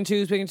choose,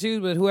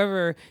 but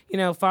whoever,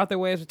 fought their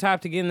way up the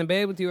top to get in the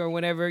bed with you or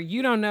whatever,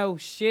 you don't know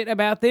shit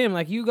about them.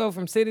 Like you go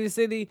from city to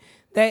city,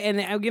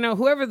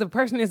 whoever the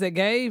person is that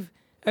gave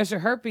Usher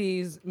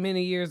herpes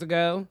many years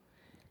ago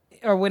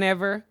or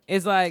whenever,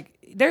 is like,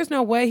 there's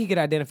no way he could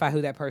identify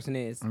who that person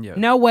is. Yeah.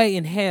 No way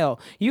in hell.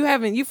 You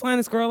flying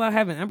this girl out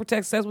having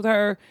unprotected sex with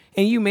her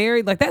and you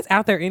married, like that's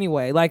out there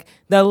anyway. Like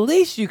the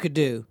least you could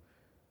do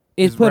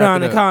is put wrap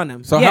on it a up.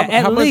 condom. So yeah,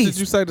 how at much did least.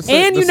 you say the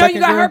and the you know you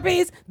second got girl?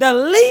 herpes, the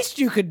least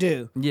you could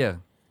do Yeah.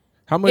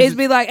 How much? is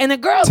be like, and the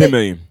girl 10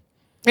 million.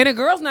 and a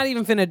girl's not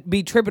even finna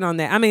be tripping on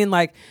that. I mean,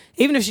 like,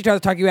 even if she tries to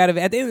talk you out of it,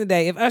 at the end of the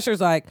day, if Usher's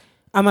like,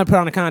 I'm gonna put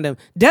on a condom,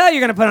 you're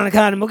gonna put on a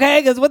condom, okay?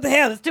 Because what the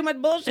hell? There's too much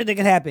bullshit that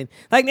could happen.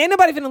 Like, ain't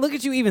nobody finna look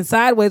at you even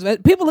sideways.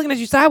 People looking at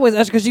you sideways,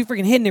 Usher, because you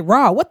freaking hitting it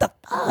raw. What the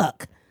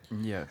fuck?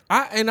 Yeah.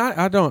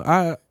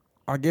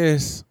 I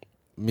guess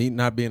me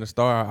not being a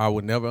star, I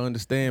would never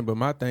understand. But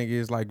my thing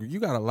is, like, you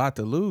got a lot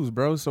to lose,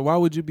 bro. So why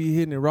would you be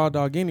hitting it raw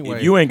dog anyway?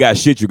 If you ain't got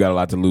shit, you got a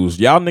lot to lose.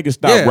 Y'all niggas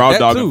stop Yeah, raw that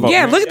dogging too. folks.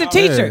 Yeah, look at the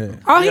teacher.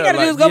 All he Yeah, gotta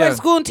do like, is go back yeah. to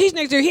school and teach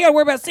next year. He gotta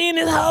worry about seeing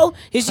this hoe.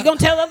 Is she gonna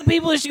tell other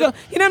people? Is she gonna,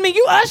 you know what I mean?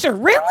 You Usher,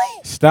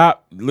 really?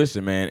 Stop.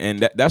 Listen, man,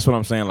 and that's what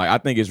I'm saying. Like, I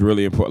think it's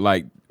really important.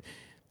 Like,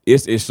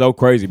 it's so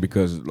crazy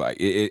because like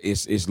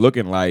it's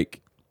looking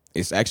like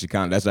that's actually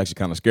kind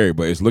of scary.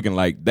 But it's looking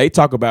like they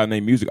talk about in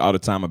their music all the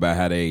time about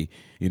how they,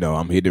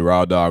 I'm hitting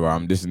raw dog or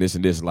I'm this and this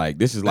and this. Like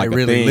this is like a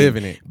really thing,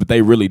 living it. but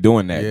they really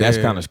doing that. That's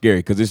Yeah. kind of scary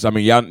because it's. I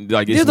mean, y'all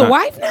like it's Does the not-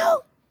 wife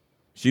know?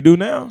 She do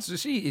now. So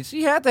she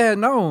had to have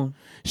known.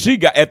 She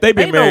got if they've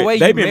been Ain't no way married. you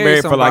They've been marry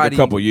married for like a somebody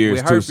couple years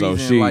with too. herpes So and,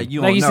 she. like,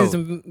 you Like don't you know. see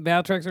some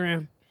Valtrex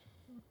around?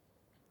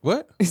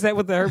 What? Is that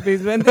what the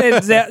herpes been?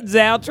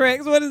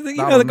 Zaltrex? What is it?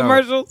 You I know the don't know.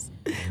 commercials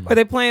where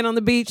they playing on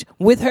the beach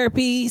with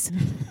herpes.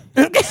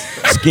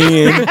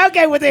 Skin.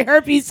 Okay, with their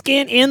herpes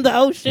skin in the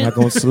ocean. Not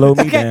gonna slow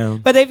me Okay, down.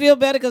 but they feel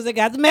better because they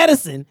got the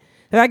medicine.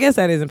 And I guess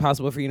that is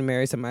impossible for you to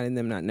marry somebody and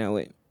them not know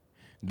it.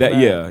 That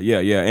Right.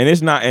 yeah, and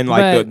it's not, and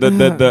like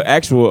But- the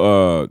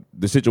actual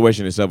the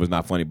situation itself is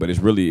not funny, but it's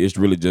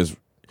really just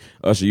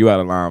usher you out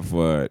of line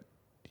for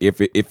if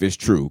it's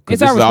true,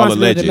 because It's this our is all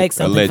responsibility alleged, to make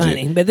something alleged,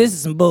 funny. But this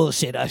is some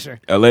bullshit, Usher.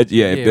 alleged.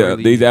 Yeah, if Yeah, the,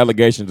 really. these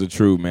allegations are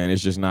true, man,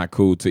 it's just not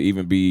cool to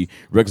even be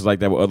reckless like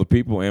that with other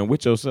people and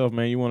with yourself,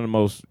 man. You're one of the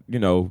most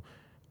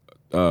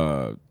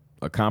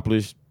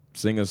accomplished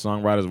singers,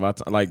 songwriters of our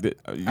time. Like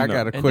I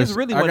got a And this question.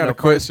 really I one got of a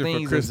the first question for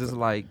things that's Chris. just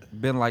like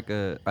been like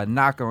a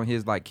knock on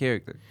his like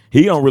character.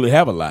 he don't really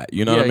have a lot.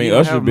 You know Yeah, what I he mean?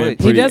 don't Usher's have been much.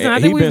 pretty. He doesn't. I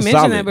he think we've been mentioned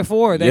solid. that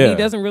before. That Yeah. he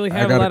doesn't really I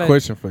have a got lot a of.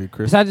 question for you,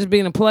 Chris. Besides just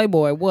being a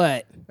playboy,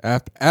 what?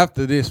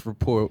 After this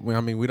report, I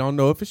mean, we don't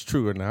know if it's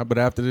true or not, but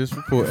after this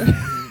report,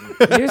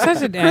 You're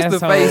such an Chris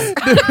the asshole. face.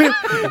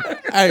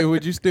 hey,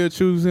 would you still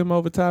choose him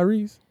over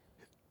Tyrese?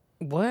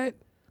 What?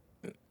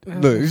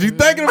 Look, is you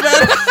thinking about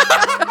it?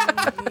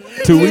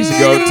 2 weeks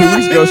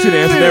ago, she'd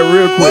answer that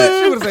real quick.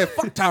 She would have said,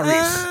 "Fuck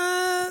Tyrese."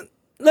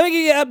 Let me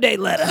give you an update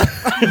letter.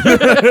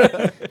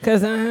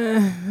 Because, All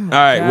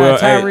right, well,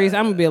 hey, Tyrese,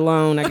 I'm going to be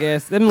alone, I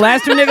guess. Them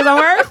last two niggas on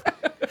Earth?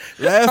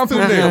 Last two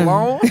niggas.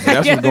 alone.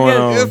 that's what's going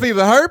on. It's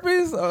either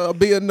herpes or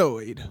be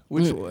annoyed.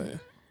 Which one?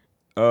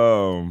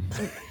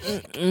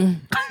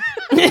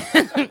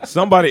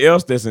 Somebody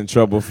else that's in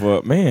trouble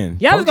for man.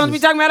 Y'all was going to be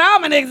talking about all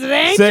my niggas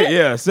today, ain't you?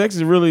 Yeah, sex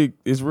is really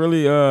we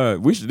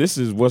should. This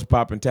is what's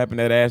popping, tapping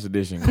that ass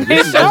edition. This It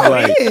is just sure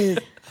like is.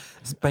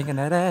 Spanking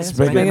that ass.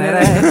 Spanking Spanking Spanking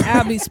that that ass. ass.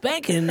 I'll be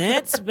spanking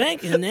that.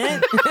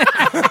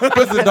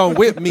 Pussy don't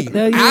whip me.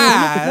 No, you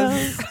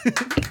Eyes.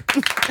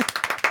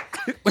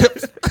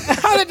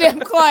 All the damn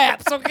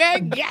claps, okay?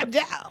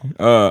 Goddamn.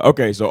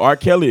 okay, so R.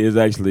 Kelly is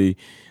actually.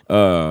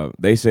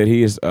 They said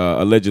he has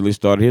allegedly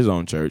started his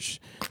own church,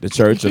 the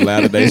Church of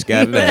Latter-day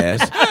Scattered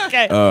Ass.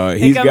 Okay.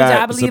 He's Here comes, got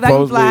I believe I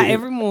can fly supposedly-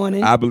 every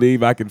morning. I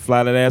believe I can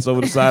fly that ass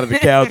over the side of the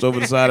couch, over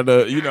the side of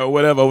the,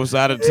 whatever, over the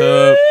side of the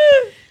tub.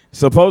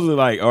 Supposedly,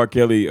 like R.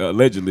 Kelly,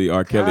 allegedly,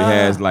 R. Kelly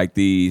has like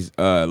these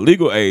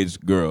legal age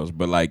girls,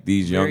 but like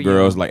these young Very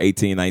girls, young. like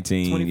 18,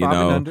 19, 25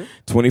 and under.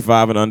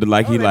 25 and under,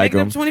 like he like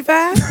them.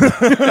 25?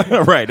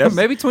 Right, that's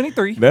Maybe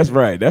 23. that's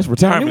right. That's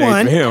retirement age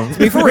 21. for him.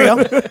 Be for real.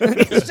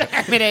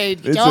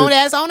 Get your own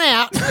ass on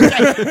out.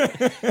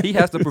 He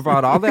has to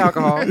provide all the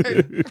alcohol.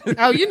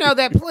 Oh, you know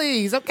that,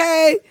 please,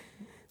 okay?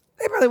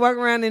 They probably walk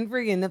around in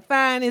freaking the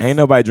finest. Ain't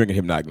nobody drinking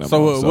Hypnotic no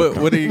more.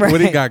 So what he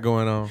Right. got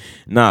going on?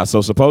 Nah,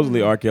 so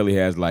supposedly R. Kelly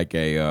has like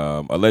a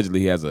allegedly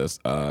he has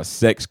a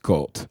sex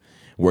cult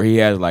where he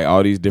has like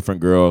all these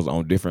different girls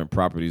on different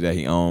properties that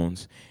he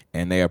owns,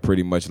 and they are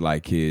pretty much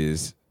like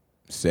his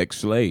sex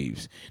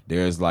slaves.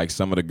 There's like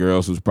some of the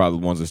girls who's probably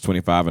the ones that's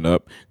 25 and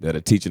up that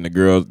are teaching the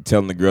girls,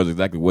 telling the girls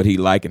exactly what he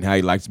like and how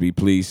he likes to be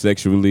pleased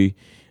sexually.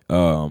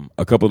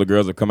 A couple of the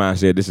girls have come out and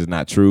said this is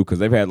not true because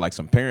they've had like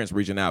some parents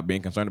reaching out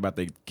being concerned about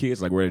their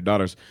kids, like where their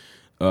daughters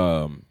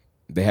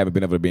they haven't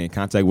been able to be in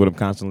contact with them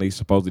constantly.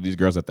 Supposedly these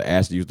girls have to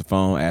ask to use the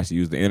phone, ask to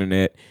use the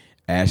internet,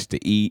 ask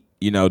to eat,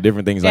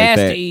 different things like Ask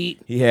that. to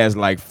eat. He has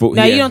like food.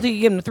 Now, you don't think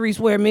you give them 3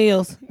 square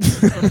meals?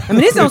 I mean,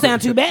 this don't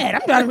sound too bad.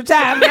 I'm trying to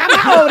retire. I mean,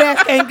 my old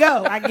ass can't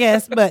go, I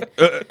guess. But,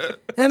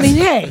 I mean,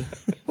 hey,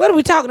 what are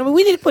we talking about?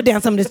 We need to put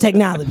down some of this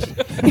technology.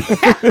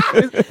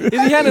 Is he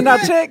handing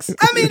out checks?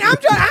 I mean, I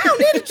don't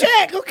need a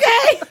check,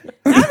 okay?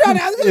 I'm trying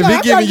to, If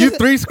he giving you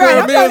 3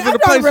 square meals in the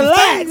place to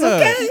relax,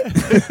 stay,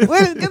 okay?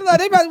 Well, good Lord,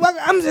 they probably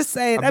I'm just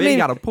saying. I bet he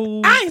got a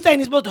pool. I ain't saying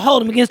you're supposed to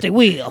hold them against their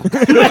will.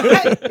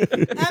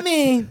 I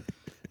mean,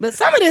 but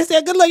some of this,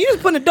 good Lord, you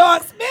just putting a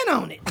dog spin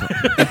on it.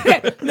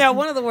 Now,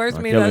 one of the worst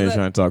memes. Kelly is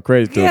trying to talk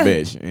crazy to a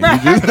bitch. And Right,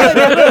 he just-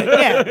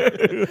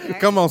 yeah.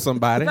 Come on,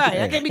 somebody. Right,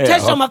 I can't be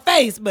touched on my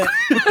face, but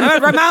I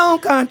write my own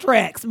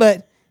contracts.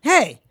 But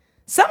hey,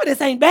 some of this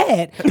ain't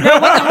bad.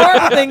 Now, what the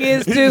horrible thing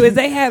is too is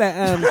they had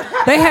a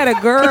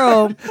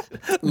girl.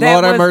 that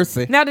Lord have was-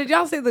 mercy. Now, did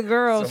y'all see the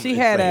girl? She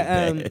had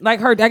a like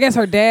her. I guess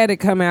her dad had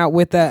come out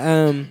with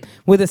a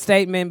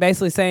statement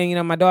basically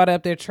saying, my daughter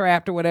up there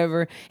trapped or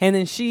whatever, and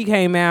then she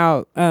came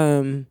out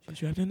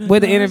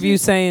with an interview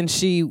saying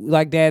she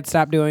like dad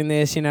stopped doing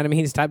this. You know what I mean?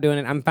 He stopped doing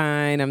it. I'm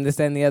fine. I'm this,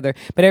 that, and the other.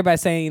 But everybody's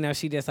saying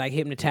she just like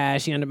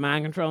hypnotized. She under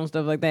mind control and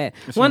stuff like that.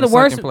 One of the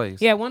worst.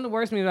 Yeah, one of the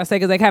worst memes I say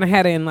because they kind of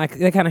had her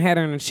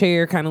in a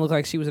chair. Kind of looked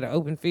like she was at an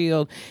open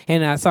field,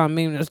 and I saw a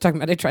meme that was talking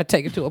about they tried to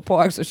take her to a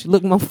park so she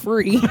looked more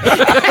free. Look,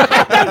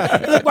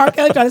 R.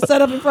 Kelly tried to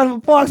set up in front of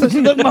a park so she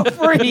looked more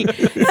free.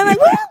 And I'm like,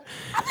 well,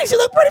 I think she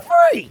looked pretty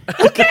free.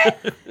 Okay.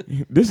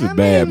 This is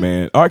bad,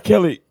 man. R.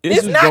 Kelly,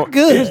 It's not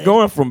good. It's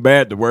going from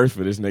bad to worse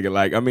for this nigga.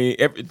 Like, I mean,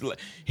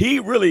 he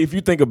really, if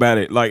you think about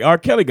it, like R.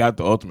 Kelly got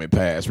the ultimate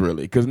pass,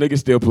 really, because niggas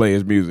still play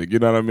his music. You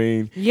know what I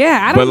mean?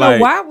 Yeah, I don't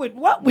know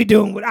what we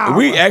doing with our.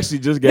 We actually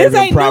just gave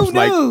him props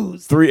like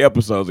news. 3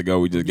 episodes ago.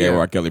 We just gave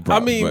R. Kelly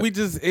props. I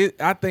mean,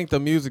 I think the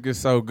music is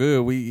so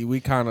good.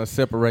 We kind of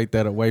separate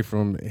that away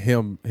from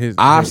him.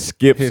 I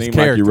skipped his Seem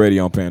character. Like You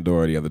Radio on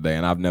Pandora the other day,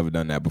 and I've never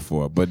done that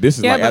before. But this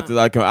is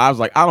after I was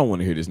like, I don't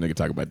want to hear this nigga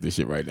talk about this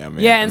shit right now,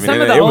 man. Yeah, and I mean,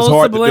 some of the it was old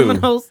hard to do.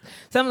 subliminals.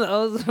 Some of the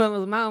old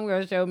subliminals. My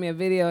homegirl showed me a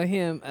video of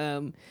him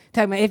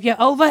talking about if you're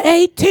over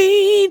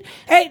 18.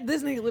 Hey,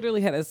 this nigga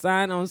literally had a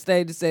sign on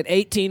stage that said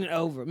 18 and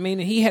over,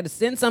 meaning he had to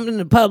send something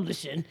to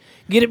publishing,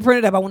 get it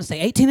printed up. I want to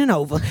say 18 and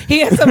over. He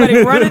had somebody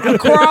running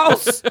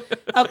across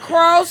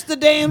the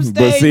damn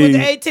stage with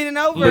the 18 and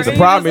over. But the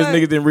problem is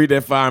niggas didn't read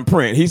that fine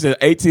print. He said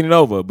 18 and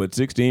over, but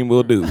 16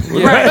 will do.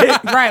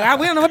 Right.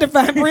 We don't know what the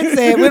fine print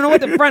said. We don't know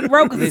what the front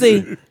row can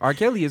see. R.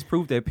 Kelly has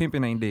proof that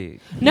pimping ain't dead.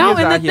 No, He is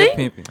and out the here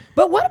thing. pimping.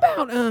 But what about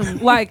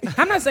like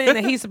I'm not saying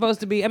that he's supposed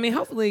to be. I mean,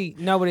 hopefully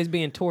nobody's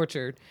being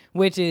tortured.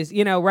 Which is,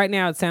 right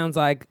now it sounds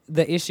like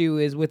the issue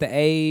is with the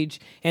age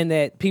and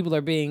that people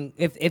are being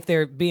if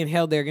they're being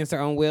held there against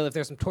their own will, if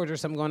there's some torture or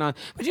something going on.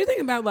 But you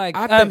think about like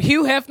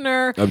Hugh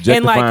Hefner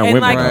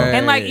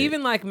and like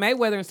even like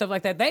Mayweather and stuff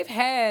like that. They've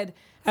had.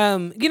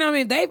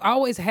 They've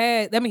always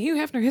had. I mean, Hugh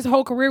Hefner, his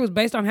whole career was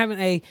based on having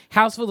a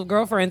house full of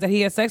girlfriends that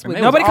he had sex with.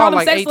 Nobody called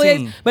him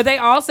sexually, but they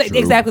all say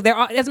exactly. They're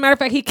all, as a matter of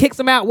fact, he kicks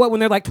them out. When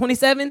they're like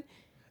 27.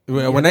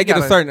 When they get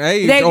a certain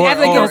age, they have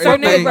to get a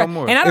certain age.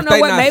 And I don't know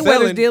what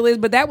Mayweather's deal is,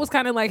 but that was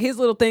kind of like his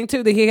little thing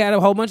too. That he had a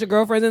whole bunch of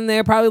girlfriends in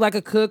there, probably like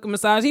a cook, a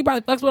massage. He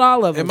probably fucks with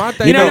all of them. And my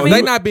thing,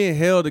 they not being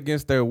held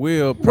against their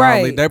will. Probably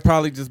Right. they're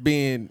probably just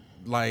being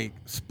like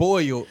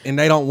spoiled, and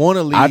they don't want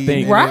to leave. I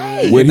think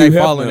Right. They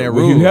fall in that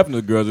with rule. Hugh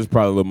Hefner's girls, it's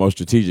probably a little more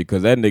strategic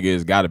because that nigga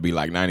has got to be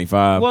like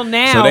 95. Well,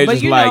 now, so they but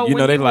just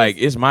when like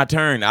it's my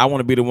turn. I want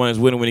to be the one that's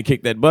winning when he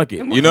kicked that bucket.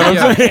 You know what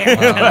I'm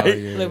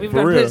saying? Look, we've For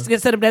got real. to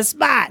set up that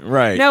spot.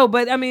 Right. No,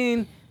 but I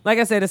mean, like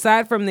I said,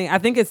 aside from I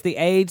think it's the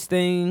age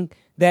thing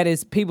that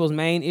is people's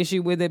main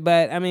issue with it.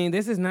 But I mean,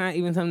 this is not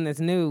even something that's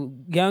new.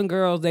 Young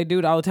girls, they do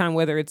it all the time,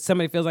 whether it's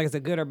somebody feels like it's a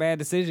good or bad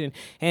decision.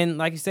 And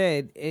like you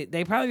said,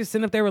 they probably just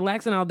sit up there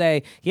relaxing all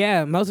day.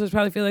 Yeah, most of us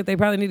probably feel like they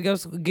probably need to go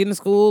get into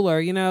school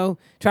or,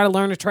 try to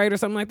learn a trade or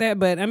something like that.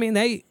 But I mean,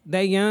 they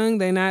young.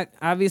 They not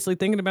obviously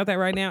thinking about that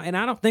right now. And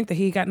I don't think that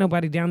he got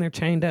nobody down there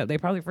chained up. They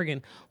probably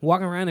freaking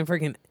walking around in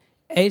freaking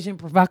Asian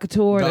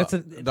provocateur.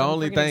 The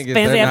only thing is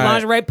fancy they're ass not-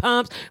 lingerie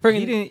pumps.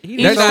 Freaking He eat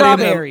didn't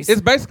strawberries.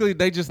 It's basically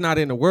they just not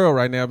in the world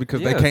right now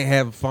because they Yeah. can't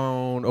have a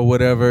phone or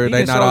whatever. He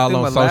They done not showed all them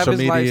on a social lavish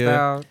media.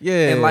 lifestyle.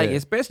 Yeah, And like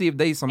especially if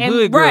they some And-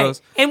 hood right.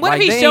 girls. And what if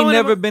like, he's they showing ain't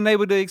them never a- been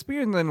able to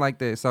experience nothing like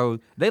that. So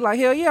they like,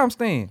 hell yeah, I'm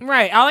staying.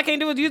 Right. All I can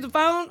do is use the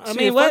phone. I Shit,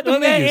 mean, what? fuck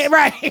them Okay, niggas.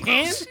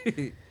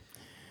 right.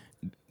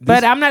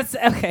 But I'm not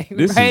okay.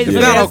 This right? is So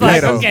not that's okay,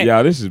 though. okay.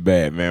 Y'all, this is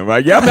bad, man.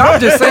 Right? Y'all, I'm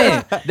just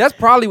saying that's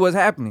probably what's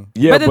happening.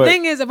 yeah, But the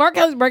thing is, if R.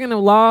 Kelly's breaking the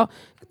law,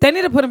 they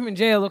need to put him in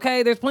jail.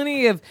 Okay, there's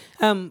plenty of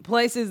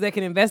places that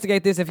can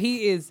investigate this if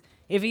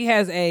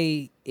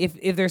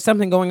there's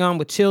something going on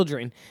with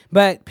children.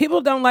 But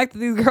people don't like that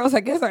these girls,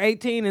 I guess, are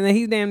 18 and that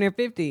he's damn near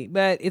 50.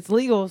 But it's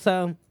legal,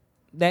 so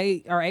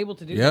they are able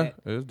to do that.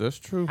 that's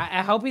true.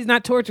 I hope he's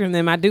not torturing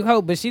them. I do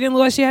hope, but she didn't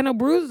look like she had no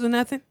bruises or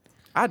nothing.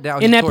 I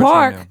doubt In he's that torturing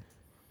park. them.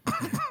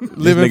 this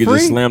Living nigga free.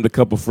 just slammed a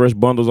couple fresh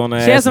bundles on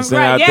her She ass had some and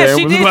sent out yeah, there.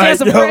 she and was did. She like,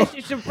 had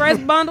yo. some fresh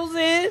bundles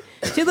in.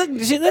 She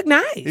looked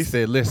nice. He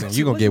said, "Listen,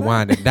 you gonna get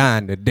wine and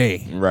dine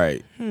today."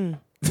 Right. In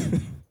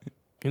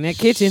that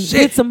kitchen,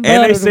 get some And they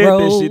butter said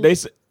rolls. this shit. They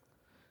said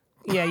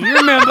Yeah, you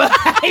remember?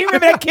 You remember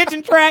that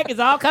kitchen track? It's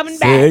all coming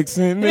back. sex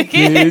in the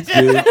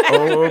kitchen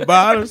or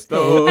by the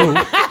stove.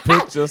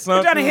 Put your trying to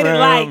something hit it around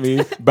light.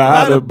 me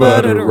by the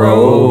butter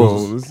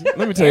rolls. Let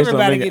me tell you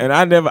Everybody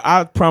something. get-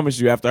 I promise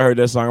you, after I heard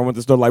that song, I went to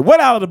the store like, what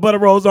out of the butter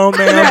rolls on,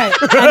 man? Right.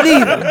 I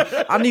need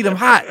them. I need them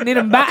hot. I need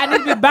to be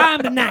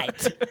buying them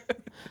tonight.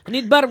 I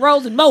need butter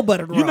rolls and more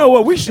butter rolls. You know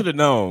what? We should have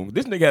known.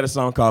 This nigga had a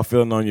song called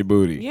Feeling on Your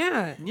Booty.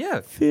 Yeah.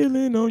 Yeah.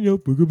 Feeling on your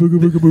boogie, boogie,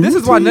 boogie, boogie. This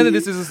is why none of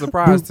this is a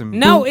surprise to me.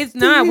 No, it's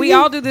not. We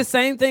all do the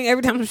same thing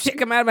every time some shit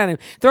come out about him.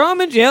 Throw him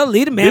in jail,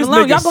 leave the man This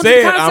alone. nigga Y'all go to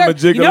the said concert. I'm a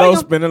gigolo You know,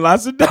 spending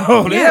lots of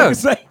dough. Yeah.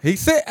 That's what he said. He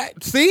said,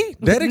 "See,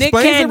 that Nick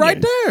explains Cannon. it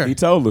right there." He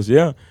told us,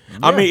 yeah.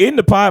 I mean, isn't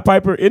the Pied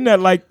Piper, isn't that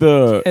like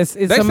the... it's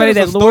They somebody said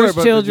that it's a story lures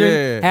about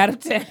children yeah. out of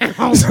town.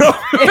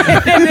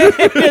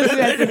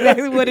 That's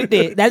exactly what it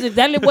did. That's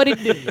exactly what it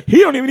did. He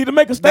don't even need to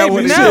make a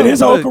statement. No. Shit,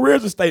 his whole career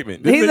is a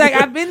statement. This He's nigga- like,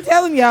 I've been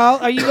telling y'all,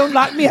 are you gonna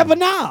lock me up or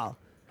not?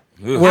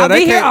 Well, I'll they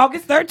be here can't.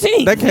 August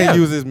 13th. They can't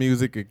use his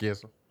music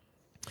against him.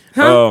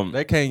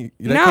 They can't.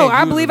 They No, can't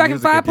I use believe his I Can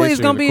music Fly Play against is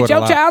you gonna in be the at your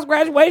court of law. child's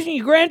graduation,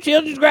 your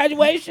grandchildren's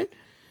graduation.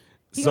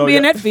 He's So gonna be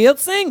in yeah. that field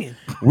singing.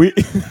 We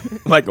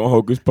like on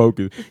Hocus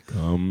Pocus.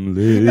 Come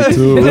little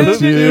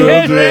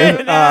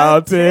children,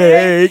 I'll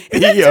take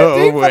you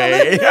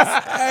away.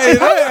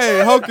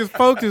 Hey, Hocus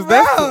Pocus.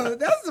 That's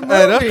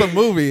the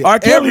movie. R.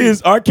 Kelly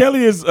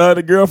is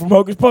the girl from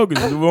Hocus Pocus,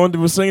 the one that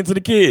was singing to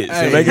the kids.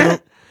 and making them-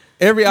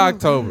 Every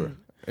October,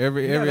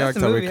 Every that's the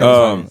October movie. it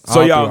comes on.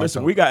 So All y'all through listen.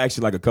 October. We got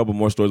actually like a couple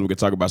more stories we could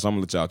talk about. So I'm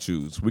gonna let y'all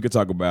choose. We could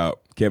talk about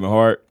Kevin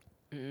Hart.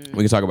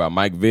 We can talk about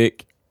Mike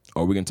Vick,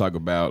 or we can talk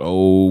about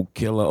old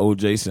killer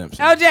O.J.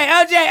 Simpson.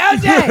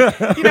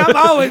 OJ. You know, I'm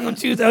always gonna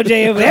choose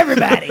OJ over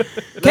everybody.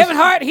 Kevin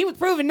Hart, he was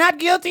proven not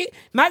guilty.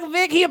 Michael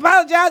Vick, he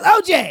apologized.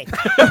 OJ.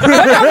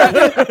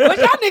 What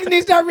y'all niggas need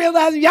to start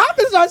realizing, y'all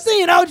finna start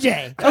seeing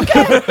OJ.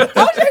 Okay?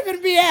 OJ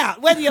finna be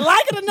out, whether you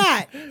like it or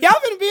not. Y'all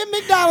finna be at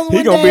McDonald's one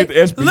He gonna day. be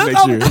at the ESPYs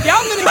next year.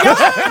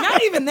 Y'all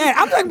not even that.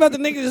 I'm talking about the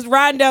niggas just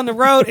riding down the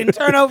road and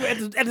turn over at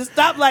the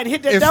stoplight and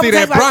hit that And double see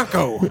that take like,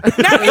 Bronco. it's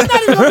not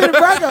even gonna be the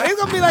Bronco. It's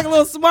gonna be like a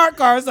little smart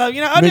car or something.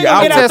 You know, OJ Nigga, gonna get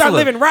out and start Tesla.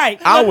 living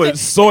right. I would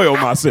soil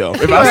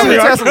myself if I Yeah, see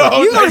Tesla.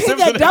 You gonna O.J. hit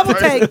that Simpson double in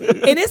person.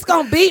 take, and it's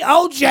gonna be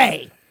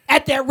OJ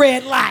at that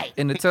red light.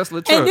 In the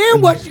Tesla truck. And then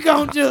what you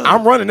gonna do?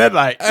 I'm running that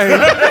light. With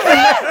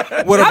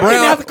a I'm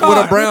getting out the car.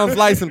 with a Brown's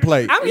license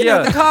plate. I'm getting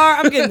out the car.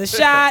 I'm getting the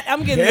shot.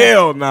 I'm getting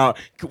Hell no.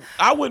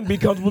 I wouldn't be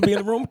comfortable being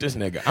in the room with this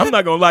nigga. I'm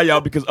not gonna lie,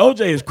 y'all, because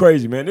OJ is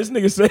crazy, man. This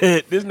nigga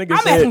said.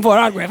 I'm asking for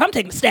an autograph. I'm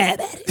taking a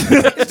stab at it.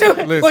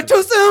 It's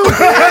too soon.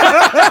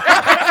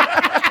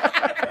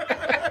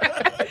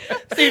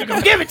 See, you're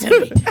gonna give it to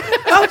me.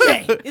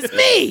 OJ, it's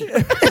me.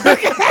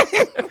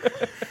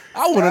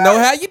 I want to know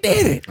how you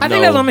did it. I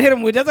think that's what I'm gonna hit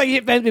him with. That's how you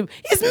hit famous people.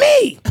 It's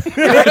me.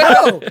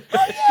 Oh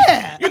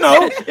yeah. You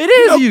know, It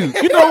is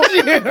you. you know,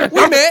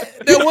 We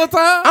met that one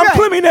time. I'm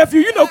Clemmy nephew.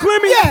 You know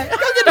Clemmy? Yeah, go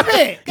get the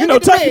bed. Go You know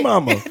get the Tucky bed.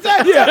 Mama.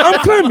 Tucky. Yeah, I'm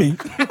Clemmy.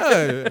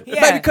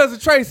 Yeah. Baby cousin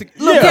Tracy.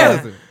 Little Yeah.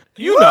 cousin.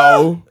 You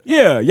know.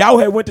 Yeah. Y'all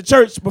had went to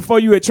church before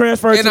you had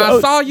transferred And to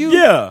I saw you.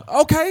 Yeah.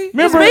 Okay.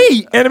 Remember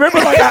me? And remember,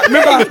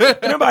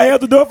 remember I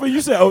held the door for you.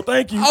 You said, "Oh,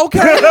 thank you." Okay.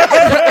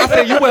 I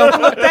say you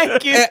welcome.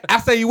 Thank you. I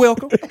say you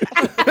welcome.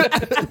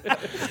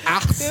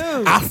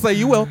 I say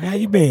you welcome. How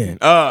you been?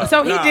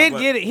 So he did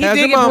get it. He How's did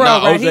your get mom? parole,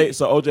 No, right? OJ.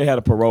 So OJ had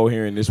a parole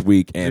hearing this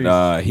week,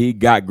 and he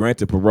got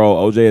granted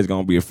parole. OJ is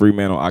going to be a free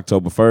man on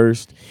October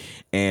 1st,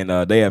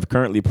 and they have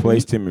currently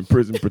placed him in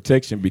prison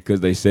protection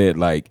because they said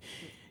like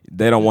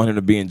they don't want him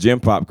to be in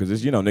gym pop because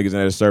it's niggas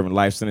that are serving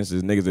life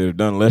sentences, niggas that have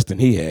done less than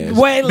he has.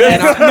 Way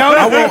less.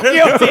 No, he's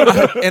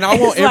guilty. And I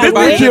want It's like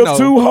everybody He to killed know.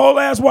 two whole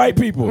ass white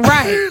people.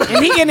 Right.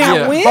 And he getting out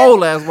Yeah, when?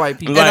 whole ass white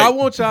people. And Like- I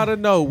want y'all to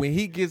know when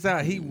he gets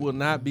out, he will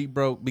not be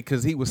broke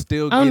because he will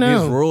still Oh, get no.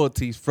 his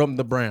royalties from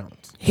the Browns.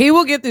 He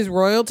will get these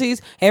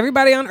royalties.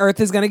 Everybody on earth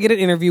is going to get an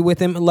interview with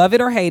him, love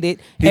it or hate it.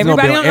 He's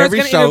Everybody gonna be on on earth every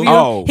is going to show. interview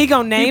Oh. him. He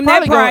going to He name that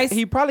probably price.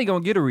 he probably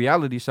gonna get a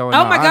reality show. In Oh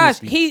all my gosh.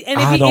 honesty. And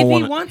I if don't he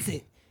wanna- wants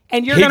it.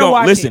 And you're He going to gon-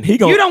 watch listen, it. he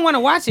gon- You don't want to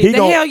watch it. He The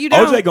gon- hell you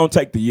don't. OJ gonna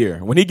take the year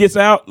when he gets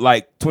out.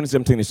 Like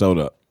 2017, he sold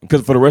up because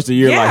for the rest of the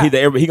year, Yeah.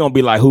 like he gonna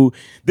be like who?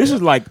 This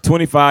is like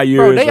 25 years.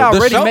 Bro, they of-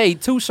 already show- made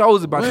 2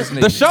 shows about this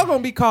nigga. The show gonna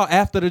be called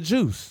After the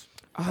Juice.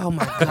 Oh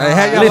my God. Hey,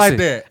 how y'all like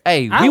that?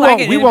 Hey, I we like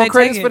want it, we and want they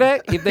credits take for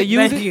it. that if they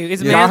use Thank it. you.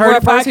 It's a Y'all man's heard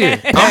world it first here.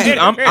 podcast.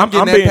 I'm getting that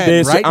being patent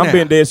dead. right I'm now.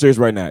 being dead serious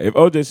right now. If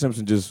OJ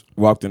Simpson just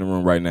walked in the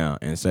room right now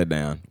and sat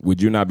down, would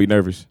you not be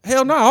nervous?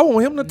 Hell no, I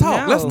want him to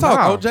talk. No. Let's talk,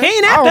 No. OJ. He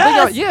ain't I after don't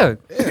us.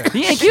 think yeah.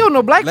 He ain't killed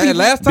no black people.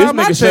 Last This time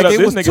I nigga set checked, up. it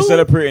This was nigga 2. set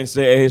up here and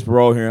said at his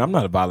parole hearing, "I'm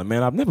not a violent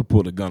man. I've never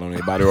pulled a gun on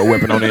anybody or a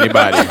weapon on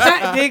anybody." Did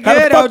How the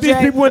good, fuck these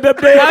OJ. people end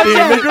up dead?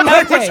 then, nigga?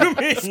 Like, what you OJ,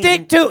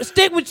 mean?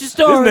 stick with your This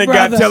story, nigga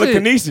got brother.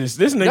 telekinesis.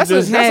 This nigga that's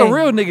just a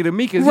real nigga to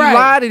me because Right. he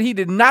lied and he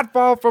did not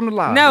fall from the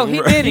lie. No, he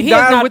didn't. He He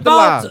died is not with the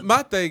lie. false.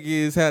 My thing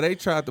is how they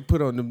tried to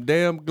put on them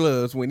damn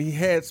gloves when he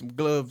had some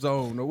gloves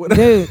on or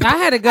whatever. Dude, I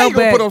had to How go you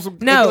gonna back. put on some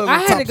No, gloves I on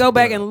had top to of go some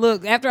back gloves? and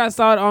look. After I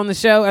saw it on the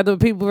show, after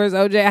People vs.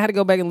 OJ, I had to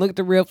go back and look at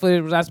the real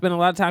footage, which I spent a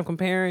lot of time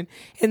comparing.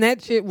 And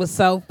that shit was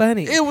so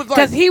funny. It was like-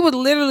 because he was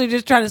literally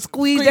just trying to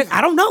squeeze that.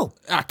 I don't know.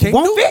 I can't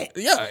Won't do fit.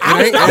 it. Yeah,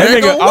 I don't know.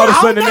 That nigga, all of a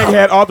sudden, the I don't nigga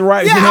had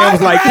arthritis. His Yeah, hand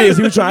was like arthritis. this.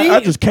 He was trying. I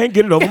just can't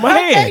get it over my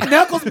hand.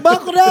 Knuckles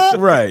buckled up.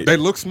 Right. They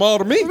look small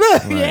to me.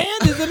 Look, your hand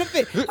is in the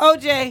fit.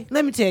 OJ,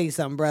 let me tell you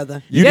something,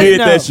 brother. You Just did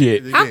know, that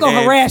shit. I'm gonna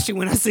And- harass you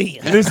when I see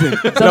you. Listen,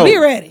 So be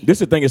ready. This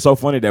the thing is so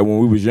funny that when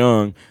we was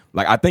young,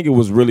 like I think it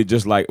was really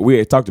just like we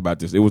had talked about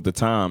this. It was the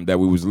time that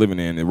we was living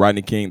in, and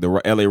Rodney King, the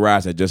LA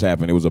riots had just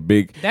happened. It was a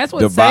big That's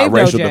what saved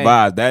racial OJ.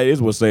 divide. That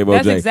is what saved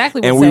That's OJ.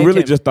 exactly what and we saved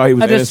really him. just thought he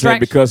was A innocent distraction.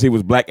 because he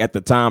was black at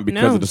the time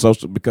because No. of the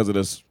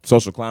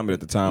social climate at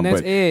the time.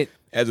 That's but it.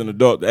 as an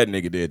adult, that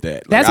nigga did that.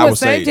 Like, That's I what would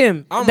say- saved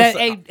him. I'm That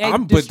put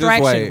a this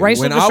distraction, way.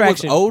 racial when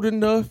distraction. I was old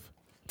enough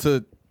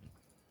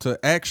to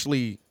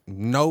actually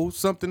know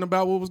something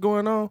about what was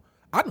going on,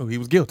 I knew he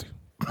was guilty.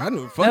 I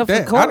knew fuck Of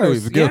that. I course, knew he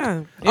was guilty. yeah.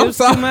 It I'm was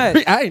too sorry.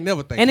 much. I ain't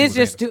never think. And he it's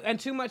was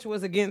just too much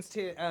was against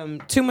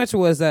too much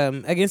was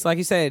against, like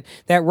you said,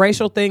 that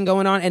racial thing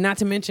going on. And not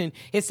to mention,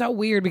 it's so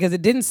weird because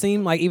it didn't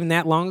seem like even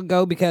that long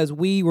ago because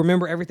we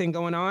remember everything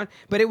going on,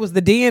 but it was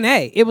the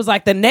DNA. It was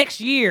like the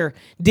next year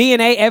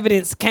DNA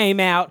evidence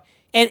came out.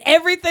 And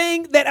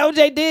everything that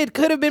OJ did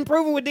could have been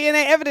proven with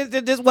DNA evidence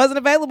that just wasn't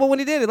available when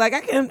he did it. Like,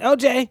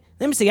 OJ,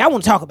 let me see. I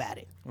want to talk about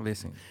it.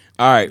 Listen,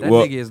 All right, that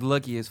well, nigga is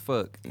lucky as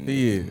fuck.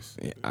 He is.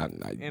 yeah,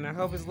 And I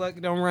hope his luck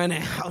don't run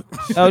out.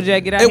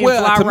 OJ, get out And here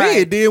and fly to right.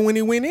 me, it did when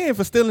he went in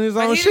for stealing his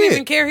But own he didn't even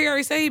shit. care. He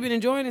already said he been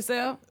enjoying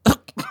himself.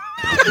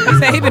 He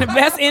said he been the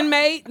best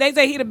inmate. They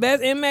say he the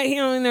best inmate. He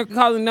don't in there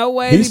causing no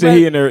waves. He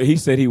said he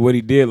said what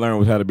he did learn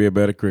was how to be a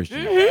better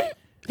Christian.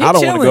 I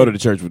don't want to go to the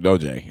church with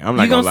OJ. I'm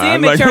not you gonna gonna see lie.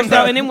 him in church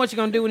though, and then what you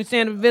gonna do when you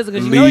stand up visit?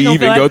 Because you Leave know he gonna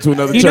and fill go out, to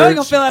another you know he church.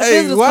 gonna fill out a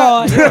Hey, business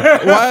why,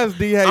 card. why is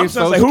D. I'm Hayes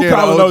so saying, who scared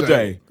calling of OJ?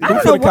 OJ? I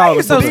don't know why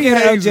you're so scared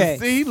of OJ.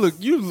 See,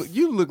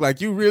 you look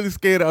like you really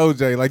scared of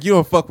OJ. Like you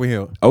don't fuck with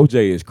him.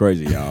 OJ is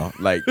crazy, y'all.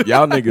 Like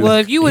y'all niggas. Well,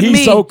 if you and he's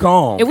me, so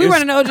calm. if we It's-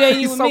 run an OJ, and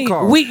you He's and so me,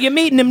 calm. you're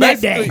meeting him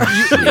that day.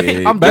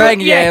 Yeah. I'm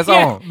dragging your ass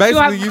yeah. on.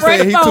 Basically, You you have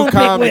saying he phone too pick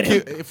calm.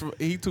 with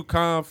He too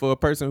calm for a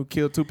person who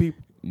killed 2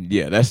 people.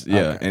 Yeah, that's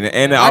Okay.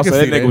 and I also can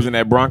that see nigga that. was in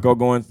that Bronco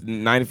going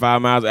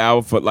 95 miles an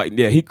hour for like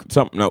nope.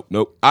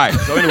 All right,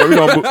 so anyway we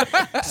gonna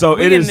move. So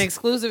We it get is an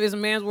exclusive It's a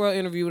Man's World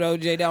interview with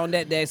OJ on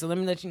that day. So let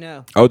me let you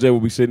know. OJ will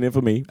be sitting in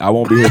for me. I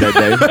won't be here that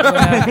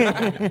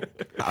day.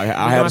 I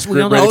have a We script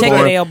don't ready take for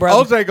that him, L,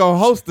 brother. OJ gonna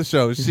host the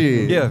show.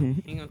 Shit. Yeah. You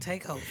gonna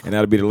take over. and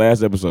that'll be the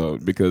last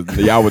episode because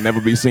y'all will never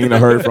be seen or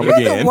heard from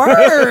again.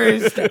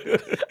 Worst. I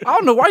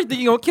don't know why you think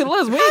you gonna kill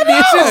us. We ain't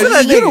did shit to Yeah,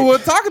 that you the nigga. one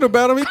talking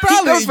about him. He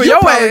probably goes for you your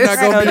probably ass.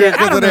 not gonna be here I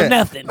because don't of know that.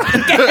 nothing.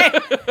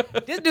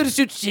 Okay? Just do the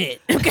shoot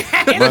shit.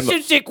 Okay? Let's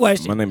shoot shit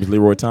question. My name is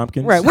Leroy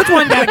Tompkins. Right. Which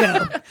one gotta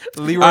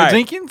go? Leroy All right,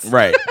 Jenkins.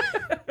 Right.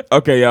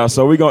 Okay, y'all.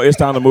 So it's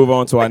time to move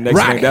on to our next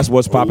thing. That's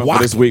what's popping for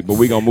this week. But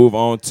we're gonna move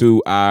on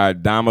to our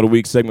Dime of the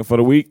Week segment for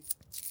the week.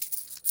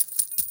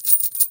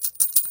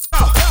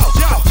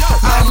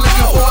 I'm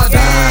looking for a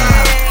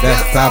dime.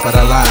 That's top of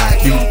the line.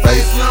 Cute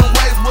face. Slim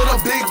waist with a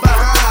big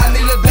behind. I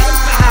need a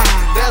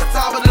dime. That's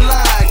top of the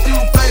line.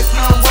 Cute face,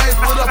 slim waist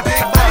with a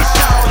big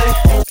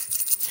behind.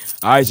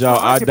 All right, y'all.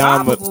 Our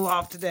dime of, Blew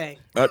off today.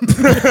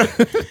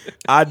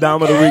 our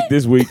dime of the week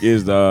this week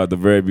is the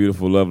very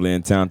beautiful, lovely,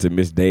 and talented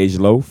Miss Dej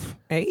Loaf.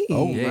 Hey.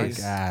 Oh Yes.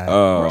 my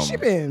god. Where's she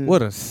been?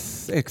 What a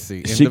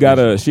sexy. She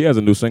has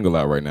a new single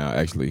out right now,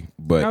 actually.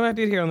 But Oh, I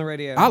did hear on the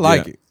radio. I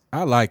like Yeah. it.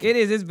 I like it. It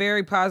is. It's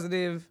very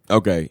positive,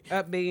 okay,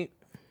 upbeat.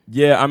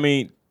 yeah. I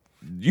mean,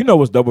 you know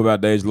what's dope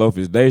about Dej Loaf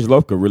is Dej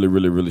Loaf could really,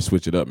 really, really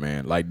switch it up,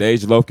 man. Like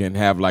Dej Loaf can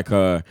have like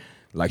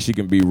she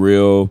can be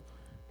real,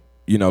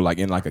 like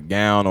in like a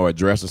gown or a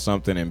dress or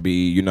something, and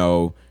be,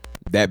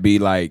 that be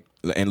like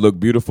and look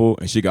beautiful,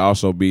 and she could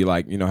also be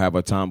like, have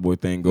a tomboy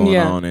thing going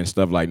Yeah. on and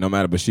stuff like no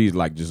matter. But she's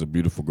like just a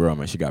beautiful girl,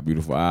 man. She got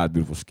beautiful eyes,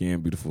 beautiful skin,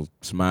 beautiful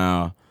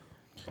smile.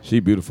 She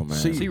beautiful, man.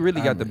 She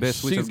really got the best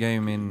switch she's- up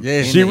game in. Yeah,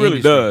 in She the really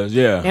industry. does,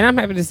 yeah. And I'm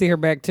happy to see her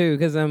back too,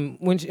 because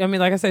when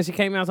like I said, she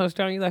came out so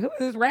strong. You're like, who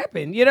is this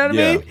rapping? You know what I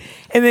Yeah. mean?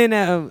 And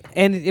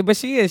then but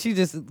she's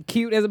just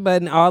cute as a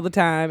button all the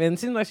time, and it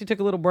seems like she took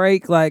a little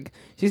break. Like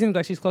she seems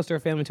like she's close to her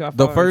family too. I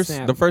The follow her on first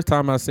Snap.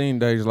 time I seen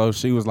Dej Loaf,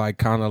 she was like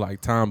kind of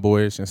like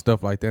tomboyish and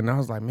stuff like that, and I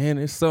was like, man,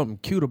 there's something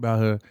cute about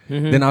her.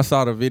 Mm-hmm. Then I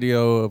saw the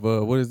video of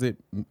what is it,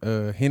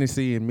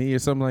 Hennessy and Me or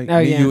something like Oh,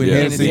 Me, yeah. You and Yeah,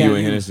 Hennessy. you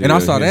and Hennessy. And I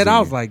Yeah, saw that, Hennessy. I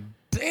was like,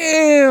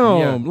 damn,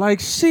 Yeah. like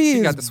she She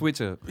is. got the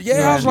switch up.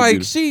 Yeah, I was she like,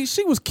 beautiful.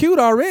 she was cute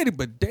already,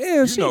 but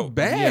damn, she know,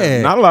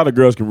 bad. Not a lot of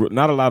girls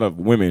not a lot of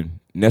women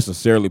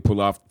necessarily pull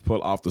off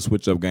the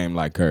switch up game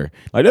like her.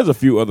 Like there's a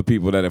few other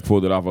people that have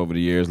pulled it off over the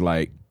years,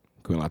 like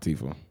Queen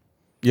Latifah,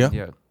 Yeah,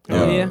 Yeah.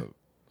 Aaliyah.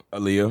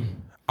 Aaliyah,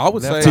 I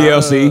would say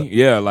TLC,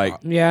 yeah, like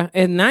Yeah,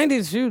 in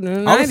 '90s, shoot, in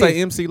the I would 90s.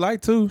 say MC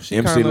Light too. She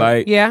MC kinda,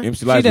 Light. Yeah, MC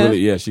she Light's does. really,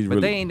 yeah, she's But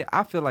really. they ain't.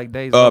 I feel like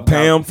Days.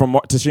 Pam from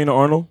Tashina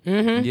Arnold,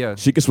 Yeah.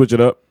 she can switch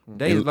it up.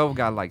 Days Love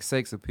got like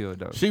sex appeal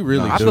though. She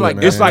really. I do, feel like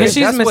man. it's like- She's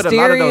that's what a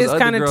lot of those mysterious other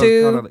kinda girls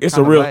too. It's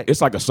kinda a real, lack.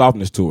 it's like a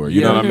softness tour.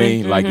 You know what I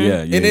mean? Like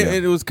yeah, yeah. And yeah.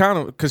 it was kind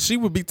of because she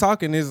would be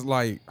talking this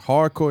like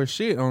hardcore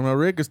shit on her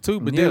records too,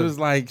 but Yeah. it was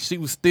like she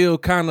was still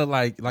kind of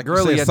like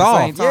Girly you said, at the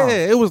soft. same time.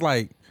 Yeah, it was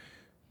like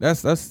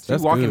that's She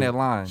walking good. that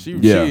line. She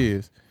Yeah. she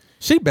is.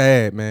 She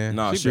bad, man.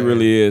 No, she bad.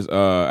 really is.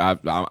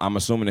 I'm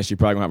assuming that she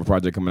probably gonna have a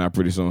project coming out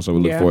pretty soon, so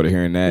we look Yeah. forward to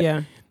hearing that.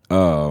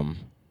 Yeah.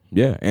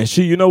 Yeah, and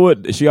she, you know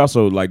what? She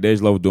also like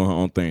Dej Loaf doing her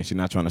own thing. She's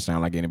not trying to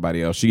sound like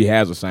anybody else. She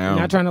has a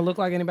sound. Not trying to look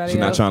like anybody She's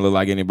not else. trying to look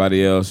like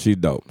anybody else. She's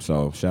dope.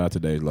 So shout out to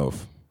Dej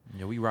Loaf.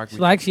 Yeah, we rock. She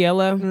with likes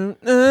yellow.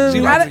 She I,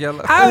 likes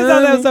yellow. I always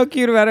thought that was so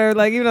cute about her.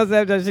 Like even on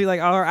Snapchat, she like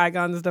all her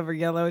icons and stuff are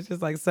yellow. It's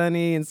just like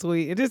sunny and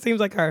sweet. It just seems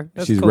like her.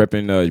 That's She's cool.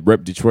 repping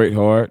rep Detroit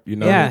hard. You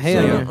know. Yeah,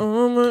 hell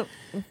So- yeah.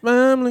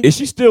 Family. Is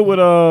she still with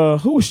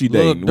who is she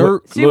Lil dating?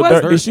 Durk. What- She Lil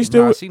was- Durk? Is she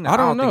still? Nah, with, she not, I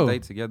don't think know. they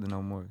together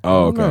no more.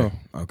 oh, I don't okay,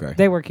 okay.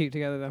 They were cute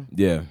together though.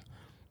 Yeah.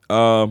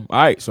 All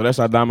right. So that's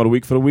our dime of the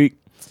week for the week.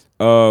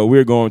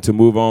 We're going to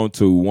move on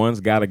to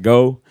One's Gotta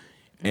Go,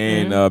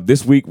 and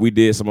this week we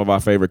did some of our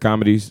favorite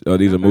comedies.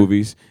 These are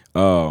movies.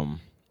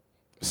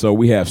 So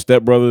we have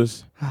Step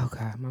Brothers, Oh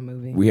God, my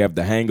movie. we have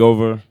The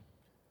Hangover,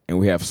 and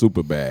we have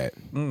Superbad.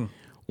 Mm.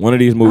 One of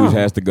these movies Oh.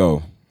 has to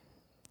go.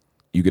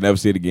 You can never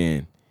see it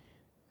again.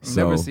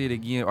 Never So see it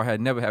again, or had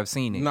never have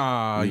seen it.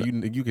 Nah,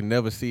 you can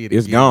never see it.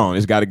 it's again. gone.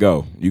 It's got to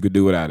go. You could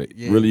do without it.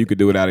 Yeah. Really, you could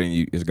do without it,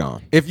 and it's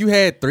gone. If you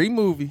had 3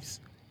 movies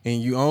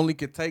and you only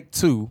could take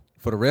 2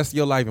 for the rest of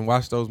your life and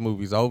watch those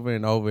movies over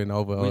and over and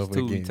over and Which over 2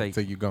 you again taking?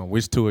 until you're gone,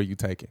 which 2 are you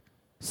taking?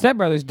 Step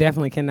Brothers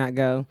definitely cannot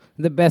go.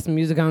 The best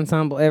music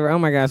ensemble ever. Oh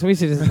my gosh, we need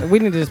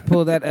to just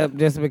pull that up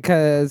just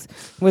because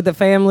with the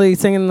family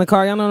singing in the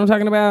car. Y'all know what I'm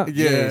talking about?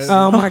 Yes.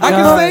 Oh my god.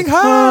 I can sing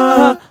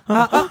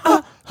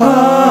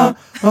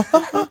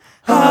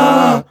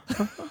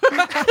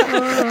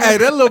Hey,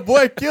 that little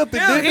boy killed the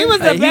Dude, he dude. was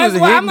the Hey, he best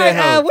was one. I'm hitting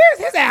like, that hoe. where's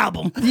his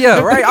album? Yeah,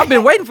 right. I've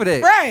been waiting for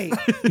that. Right.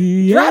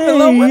 Yeah, a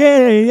little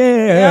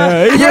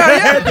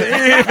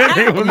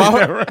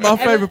My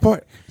favorite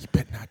part. You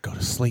better not go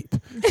to sleep,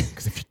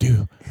 because if you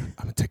do, I'm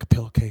gonna take a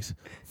pillowcase,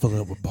 fill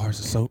it up with bars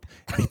of soap,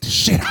 and beat the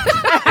shit out of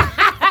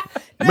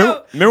you.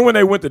 Remember when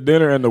they went to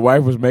dinner and the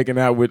wife was making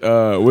out with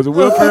was it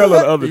Will Ferrell or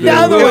the other dude? The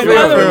other one.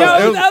 Will Ferrell. No,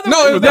 it was the other No,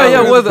 one. it was Yeah, the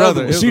it was the brother.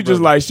 other one. She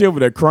just like she over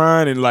there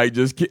crying and like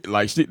just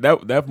like she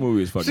that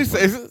movie is fucking. She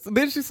funny. says,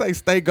 didn't she say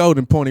 "Stay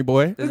golden, pony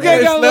boy"? Okay,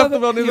 They go, slapped go,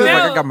 him on his He was No.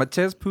 ass. like, I got my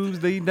chest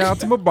pubes leading down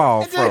to my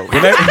ball throat.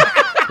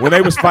 when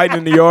they was fighting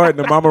in the yard and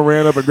the mama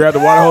ran up and grabbed the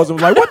water hose and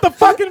was like, "What the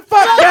fucking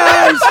fuck,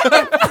 guys?"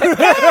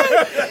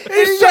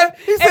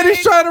 He said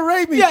he's trying to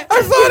rape me. Yeah.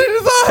 I saw it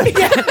in his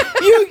eyes.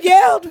 You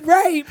yelled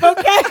rape,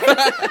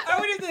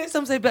 okay?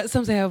 Some say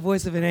I have a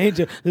voice of an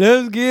angel.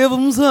 Let's give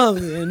them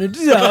something to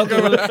talk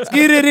about. Let's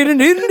get it in.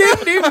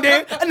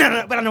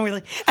 No, but I know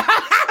really.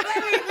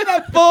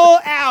 Full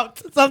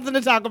out something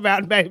to talk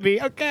about,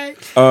 baby. Okay.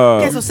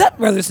 Okay, so Step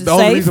Brothers is The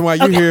only safe. reason why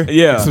you here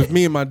Yeah. is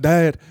me and my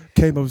dad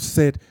came up and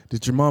said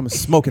that your mom is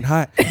smoking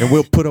hot and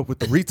we'll put up with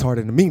the retard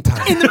in the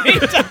meantime.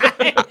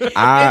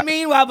 And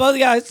meanwhile, both of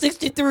y'all are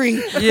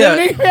 63. Yeah.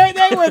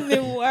 They was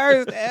the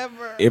worst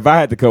ever. If I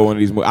had to cut one of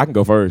these movies, I can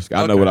go first.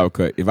 I know Okay. what I would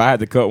cut. If I had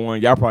to cut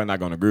one, y'all probably not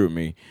gonna agree with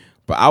me,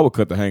 but I would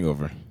cut The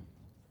Hangover,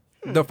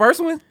 The first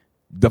one?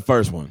 the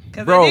first one.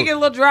 Because Bro. they did get a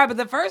little dry, but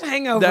the first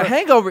Hangover. The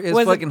Hangover is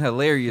Was it- fucking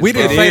hilarious. We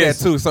bro. didn't It say is.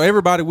 that too. So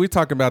everybody, we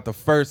talking about the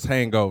first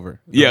Hangover.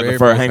 Yeah, very the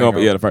first Hangover.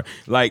 Yeah, the first.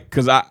 Like,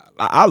 cause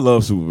I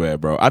love Superbad,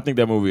 bro. I think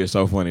that movie is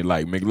so funny.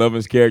 Like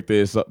McLovin's character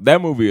is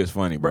that movie is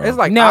funny, bro. It's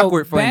like no,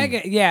 awkward funny. but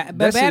That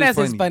shit is Badass is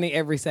funny. funny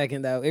every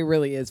second though. It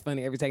really is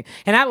funny every second.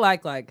 And I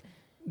like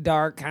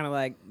dark, kind of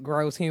like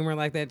gross humor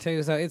like that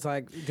too. So it's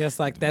like just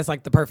like that's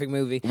like the perfect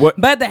movie. What-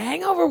 But The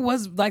Hangover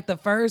was like the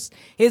first.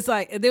 It's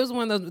like there was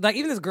one of those like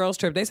even this Girls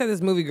Trip. They said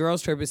this movie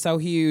Girls Trip is so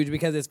huge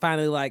because it's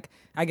finally like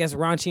I guess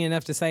raunchy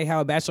enough to say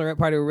how a bachelorette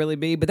party would really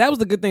be. But that was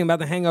the good thing about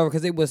The Hangover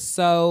because it was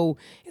so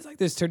it's like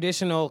this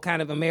traditional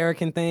kind of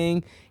American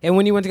thing. And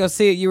when you went to go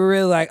see it, you were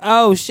really like,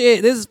 oh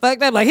shit, this is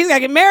fucked up. Like he's got to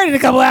get married in a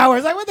couple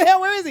hours. Like what the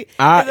hell? Where is he?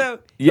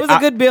 It was a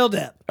good build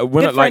up.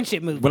 Good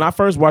friendship movie. When I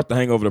first watched The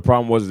Hangover, the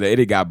problem was that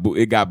it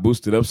got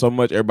boosted up so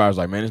much. Everybody was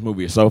like, "Man, this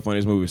movie is so funny.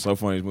 This movie is so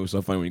funny. This movie is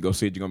so funny. When you go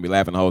see it, you're gonna be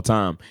laughing the whole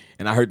time."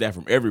 And I heard that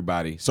from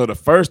everybody. So the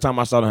first time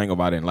I saw The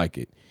Hangover, I didn't like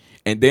it.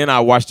 And then I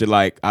watched it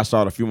I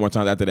saw it a few more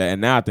times after that. And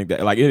now I think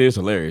that it is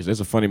hilarious. It's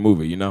a funny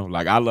movie, you know.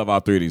 Like I love all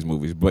three of these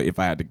movies, but if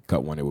I had to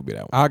cut one, it would be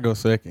that one. I'll go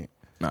second.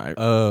 All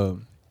right.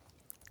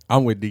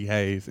 I'm with D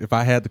Hayes. If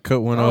I had to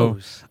cut one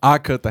off, I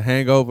cut The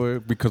Hangover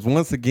because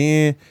once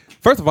again,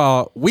 first of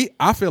all,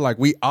 I feel like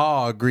we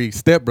all agree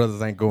Step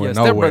Brothers ain't going Yeah,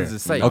 Step nowhere. Brothers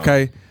is safe.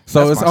 Okay, so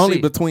That's it's my only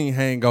shit. between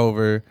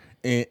Hangover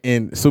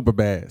and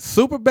Superbad.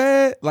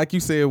 Superbad, like you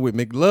said with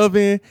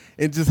McLovin,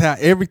 and just how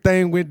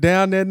everything went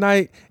down that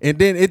night, and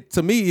then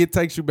to me it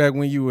takes you back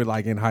when you were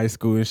like in high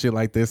school and shit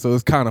like this. So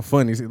it's kind of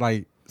funny. It's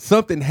like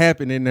something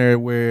happened in there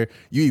where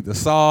you either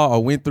saw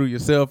or went through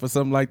yourself or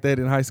something like that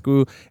in high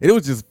school. And it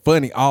was just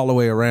funny all the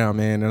way around,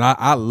 man. And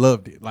I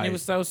loved it. Like It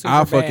was so super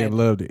I fucking bad.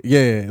 loved it.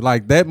 Yeah,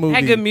 like that movie.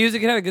 It had good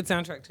music. It had a good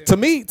soundtrack too.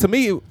 To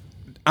me,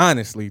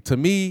 honestly,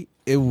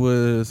 it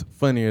was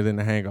funnier than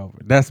The Hangover.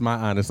 That's my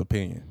honest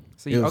opinion.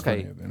 See, It was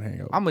okay, funnier than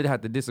Hangover. I'm gonna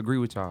have to disagree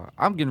with y'all.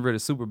 I'm getting rid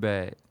of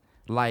Superbad.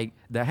 Like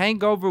The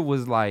Hangover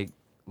was like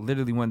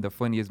literally one of the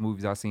funniest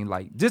movies I've seen.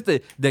 Like just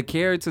the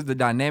characters, the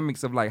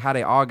dynamics of like how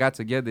they all got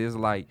together is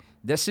like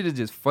that shit is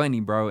just funny,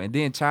 bro. And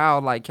then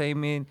Child like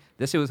came in,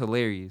 that shit was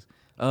hilarious.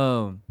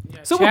 Child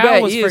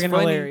Superbad was is friggin'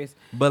 funny, hilarious.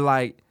 but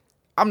like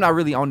I'm not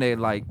really on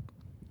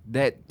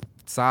that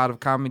side of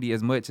comedy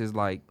as much as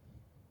like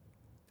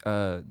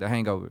The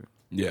Hangover.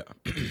 Yeah.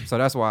 So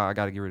that's why I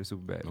got to get rid of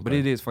Superbad. But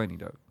it is funny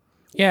though.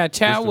 Yeah,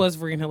 Chow was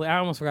freaking hilarious. I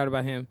almost forgot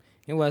about him.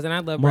 It was, and I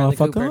love Bradley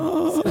Cooper.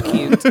 So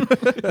cute.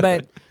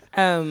 But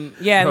yeah,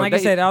 and Bro, like I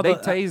said, all they the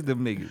tased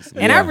them niggas.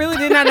 and I really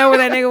did not know where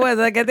that nigga was.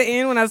 Like at the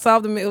end, when I saw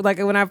them, like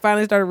when I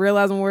finally started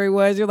realizing where he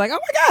was, you're like, oh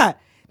my god,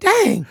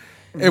 dang.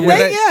 And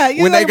when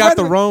you're they like got a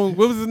the brother- wrong,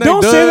 what was his name?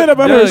 Don't Doug? say that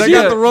about her. They She-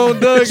 got the wrong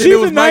Doug. and she's it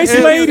was a nice Mike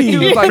Evans. lady. He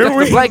was like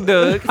the Black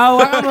Doug. Oh,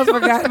 I almost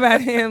forgot about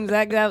him.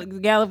 Zach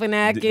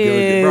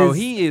Galifianakis. Bro,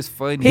 he is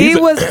funny. he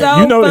was so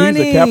you know funny.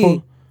 that he's a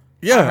capo.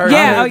 Yeah, heard- Yeah,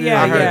 I oh heard yeah,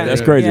 that. I heard yeah. that.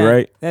 That's crazy, Yeah,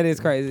 right? That is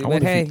crazy. But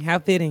wonder hey, if how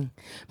fitting.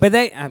 But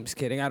I'm just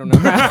kidding. I don't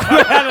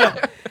know.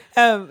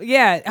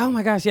 Yeah. Oh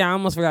my gosh. Yeah, I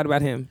almost forgot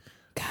about him.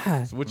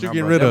 God. So what you Nah,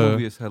 getting bro, rid that of?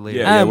 movie is hilarious.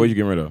 Yeah, what you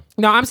getting rid of?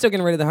 No, I'm still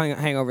getting rid of the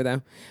Hangover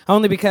though.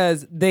 Only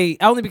because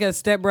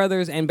Step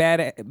Brothers and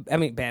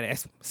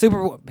Badass. Super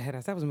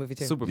Badass. That was a movie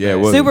too. Super Yeah, bad. it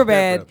was. Super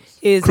Bad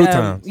is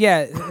Croutons.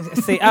 yeah.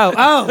 See, you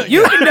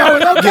can know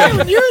it. Okay,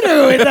 when you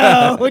do it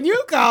though, when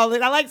you call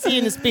it, I like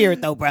seeing the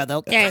spirit though, brother.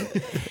 Okay,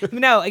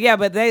 no, yeah,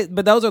 but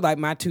those are like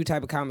my two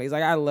type of comedies.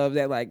 Like I love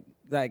that like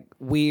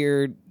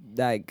weird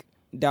like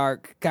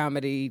dark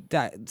comedy.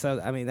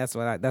 So I mean that's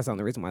the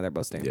only reason why they're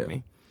both staying for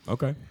me.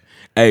 Okay.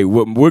 Hey,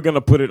 we're going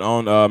to put it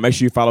on, make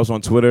sure you follow us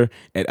on Twitter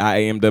at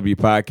IAMW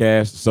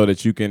Podcast so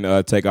that you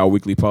can take our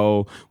weekly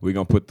poll. We're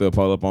going to put the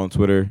poll up on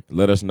Twitter.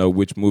 Let us know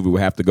which movie we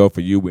have to go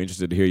for you. We're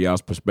interested to hear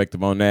y'all's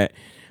perspective on that.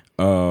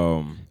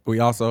 We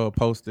also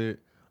posted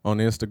on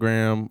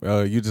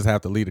Instagram. You just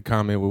have to leave a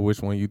comment with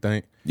which one you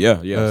think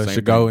Yeah, should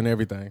same go thing. and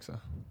everything. So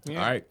All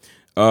right.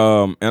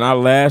 And our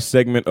last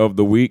segment of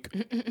the week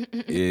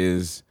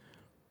is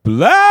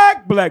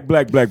black. because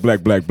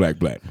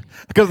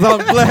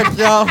I'm black,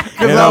 y'all. Because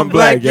And I'm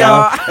black,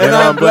 y'all. And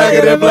I'm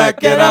blacker than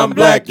black, and I'm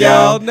black,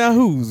 y'all. Now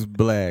who's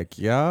black,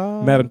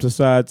 y'all? Madame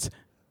Tussauds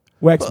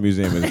Wax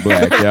Museum is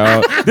black,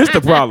 y'all. This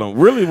the problem.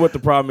 Really, what the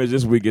problem is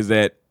this week is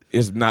that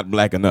it's not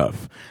black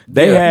enough.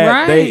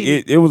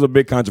 It was a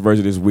big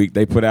controversy this week.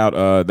 They put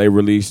out, they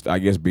released, I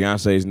guess,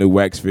 Beyonce's new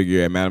wax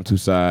figure at Madame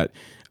Tussauds,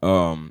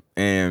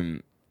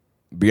 and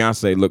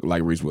Beyonce looked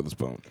like Reese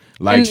Witherspoon.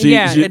 Like And, she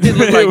yeah, It didn't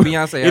look like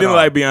Beyonce It at didn't all. look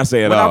like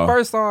Beyonce at When all. I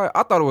first saw it,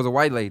 I thought it was a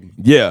white lady.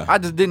 Yeah. I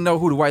just didn't know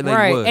who the white lady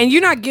Right, was. and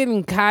you're not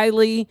getting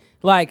Kylie.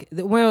 Like,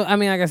 well, I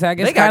mean, like I said, I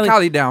guess They got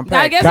Kylie down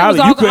pat. I guess Kylie, it was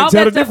you all, couldn't all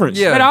tell that the stuff- difference.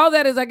 Yeah. But all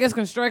that is, I guess,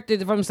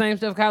 constructed from the same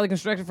stuff Kylie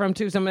constructed from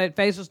too. Some of that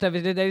facial stuff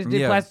they just did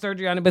Yeah. plastic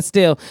surgery on it, but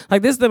still,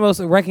 like this is the most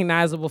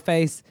recognizable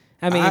face.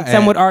 I mean, I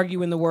some would asked-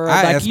 argue in the world.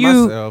 I like asked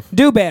you myself-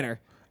 do better.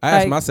 I asked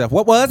Like, myself,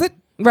 what was it?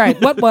 right?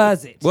 What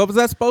was it? What was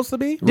that supposed to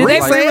be? Did they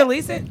Like-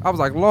 re-release it? I was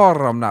like, Lord,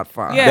 I'm not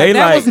fine. Yeah, They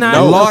that like- was not.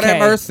 no, Lord okay. have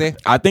mercy.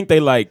 I think they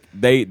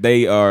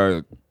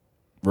are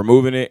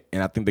removing it,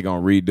 and I think they're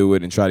gonna redo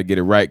it and try to get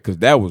it right because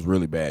that was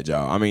really bad,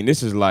 y'all. I mean,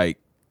 this is like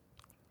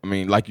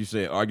you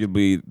said,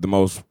 arguably the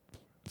most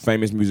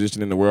famous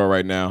musician in the world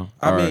right now.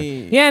 I Or-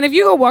 mean, Yeah, and if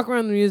you go walk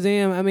around the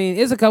museum, I mean,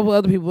 there's a couple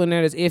other people in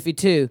there that's iffy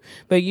too.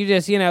 But you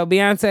just,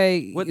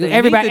 Beyonce, What they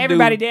everybody need to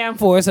everybody do- down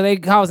for it, so they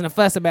causing a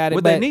fuss about it.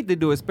 What but they need to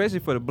do, especially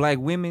for the black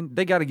women,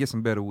 they got to get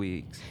some better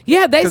wigs.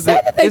 yeah, they 'Cause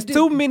said that they there's do.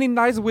 too many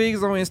nice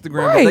wigs on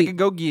Instagram that Right. they could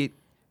go get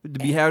to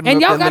be having And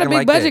up y'all there got a looking big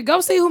like budget. that. Go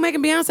see who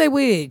making Beyonce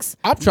wigs.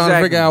 I'm trying to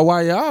Exactly. figure out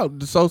why y'all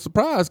so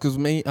surprised because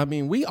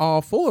we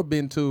all four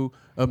been to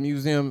a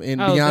museum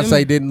and Oh, Beyonce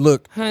them- didn't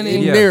look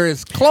Honey. Yeah. near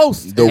as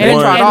close. The to They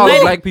one- tried and all the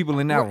Lady- black people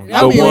in that one.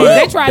 I mean, one-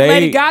 they tried they-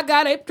 Lady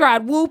Gaga. They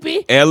tried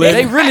Whoopi. Ellen.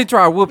 They really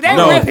tried whooping. They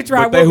no, really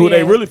tried but who whooping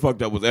they it. really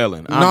fucked up was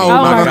Ellen. No, I mean, no,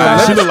 Oh my no,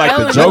 God. She looked like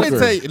the Ellen- Joker. Let me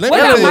tell you. What about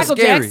Ellen was Michael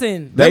scary.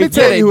 Jackson? Let me did-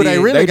 tell you who they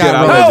really they did got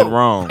our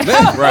wrong. legend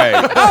wrong.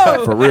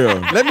 Right. For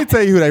real. Let me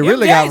tell you who they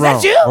really yeah, got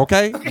is that wrong. you?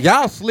 Okay,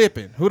 y'all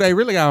slipping. Who they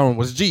really got wrong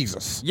was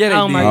Jesus. Yeah, they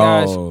Oh did. my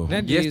Oh. gosh.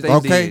 That Yes, Jesus. they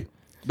Okay, did.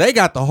 they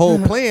got the whole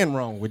plan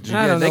wrong with Jesus.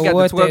 I don't They know got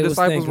what the 12 they was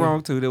disciples thinking.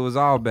 wrong too. That was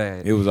all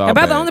bad. It was all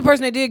About bad. the only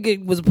person they did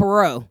get was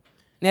Perot.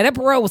 Now that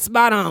Perot was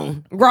spot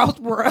on. Ross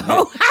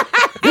Perot.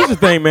 This is the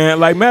thing, man.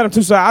 Like Madame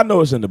Tussauds, I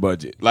know it's in the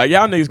budget. Like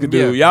y'all niggas could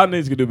do, Yeah. y'all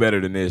niggas could do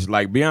better than this.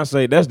 Like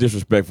Beyonce, that's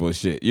disrespectful as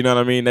shit. You know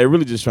what I mean? They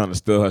really just trying to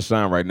steal her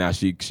shine right now.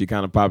 She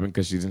kind of popping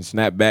because she's in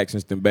snapback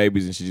since them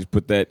babies, and she just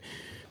put that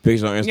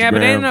picture on Instagram. Yeah, but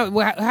they don't know.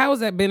 Well, how is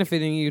that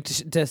benefiting you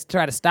to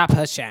try to stop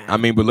her shine? I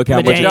mean, but look how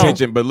But much they don't.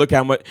 attention. But look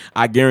how much.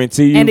 I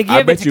guarantee you. And to give I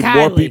it bet to you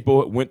more Kylie.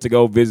 people went to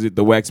go visit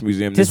the wax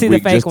museum To this see the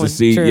week fake just one. to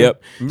see. True.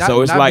 Yep. Not,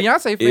 so it's not like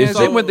Beyonce it's- fans.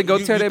 They went to go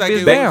you tear that think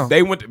bitch they- down.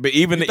 They went, but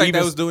even You think even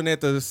they was doing that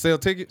to sell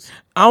tickets?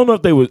 I don't know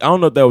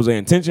if that was their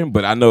intention,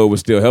 but I know it would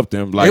still help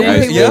them. Like It would-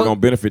 it's yeah. still gonna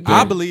benefit them.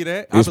 I believe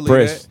that. I It's believe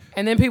press. that.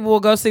 and then people will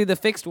go see the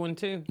fixed one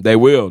too. They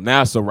will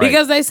now. So right.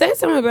 Because they said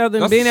something about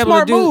them That's being a able to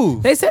smart do.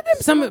 move. They said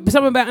that something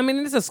about. I mean,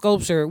 it's a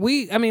sculpture.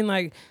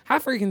 I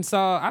freaking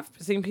saw. I've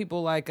seen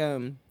people like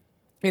in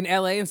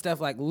LA and stuff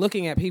like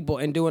looking at people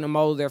and doing a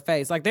mold of their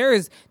face. Like there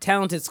is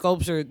talented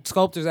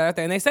sculptors out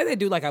there, and they say they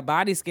do like a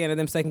body scan of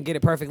them so they can get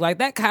it perfect. Like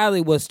that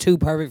Kylie was too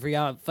perfect for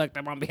y'all fucked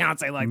up on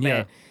Beyonce like Yeah.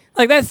 that.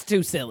 Like that's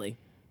too silly.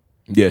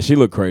 Yeah, she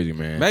looked crazy,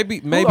 man.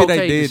 Maybe okayed they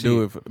the did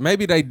do shit? it.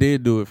 Maybe they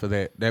did do it for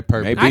that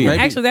purpose. Maybe.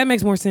 Actually, that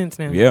makes more sense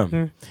now.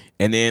 Yeah.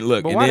 And then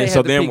look, But and why then they so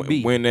had to then pick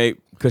B? when they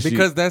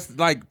because that's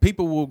like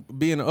people will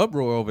be in an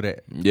uproar over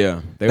that. yeah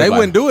They was like-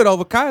 wouldn't do it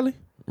over Kylie.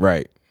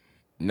 right.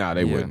 Nah,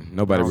 they Yeah. wouldn't.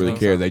 Nobody I don't really think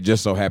cares. so. They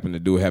just so happen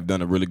to have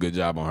done a really good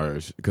job on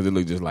hers because it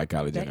looked just like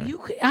Kylie Jenner.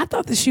 I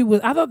thought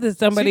that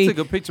somebody She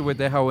took a picture with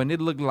that hoe, and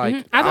it looked like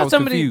Mm-hmm. I I, thought was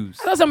somebody confused.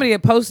 I thought somebody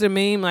had posted a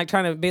meme like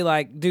trying to be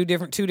like do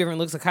two different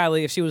looks of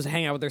Kylie if she was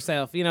hanging out with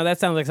herself. You know, that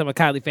sounds like something a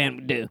Kylie fan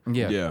would do.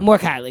 Yeah. Yeah. More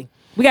Kylie.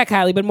 We got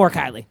Kylie, but more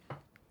Kylie.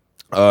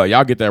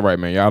 Y'all get that right,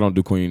 man. Y'all don't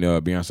do Queen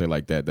Beyonce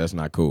like that. That's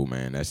not cool,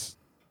 man. That's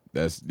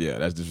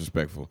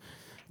disrespectful.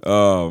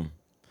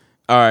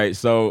 All right,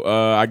 so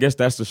I guess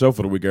that's the show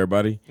for the week,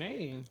 everybody.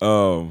 Hey.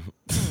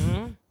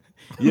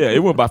 Yeah,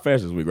 it went by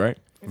fast this week, right?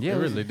 Yeah, It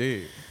really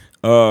did.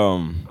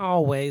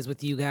 Always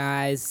with you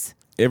guys.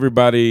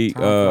 everybody.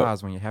 Time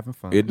flies when you're having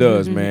fun. It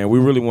does, man. We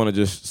really want to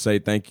just say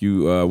thank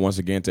you once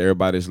again to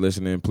everybody that's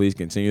listening. Please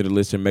continue to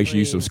listen. Make sure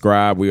you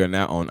subscribe. We are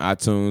now on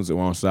iTunes,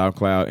 we're on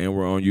SoundCloud, and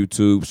we're on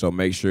YouTube. So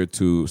make sure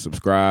to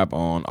subscribe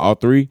on all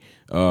three.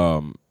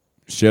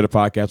 Share the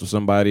podcast with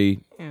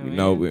somebody.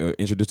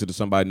 Introduce it to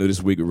somebody new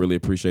this week. We really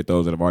appreciate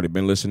those that have already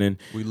been listening.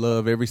 We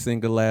love every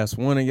single last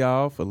one of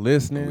y'all for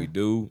listening. We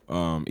do.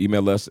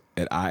 Email us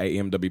at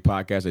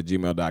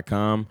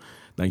iamwpodcast@gmail.com.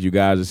 Thank you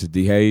guys. This is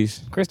D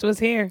Hayes. Crystal is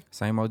here.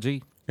 Same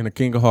OG. And the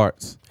King of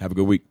Hearts. Have a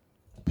good week.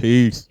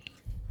 Peace.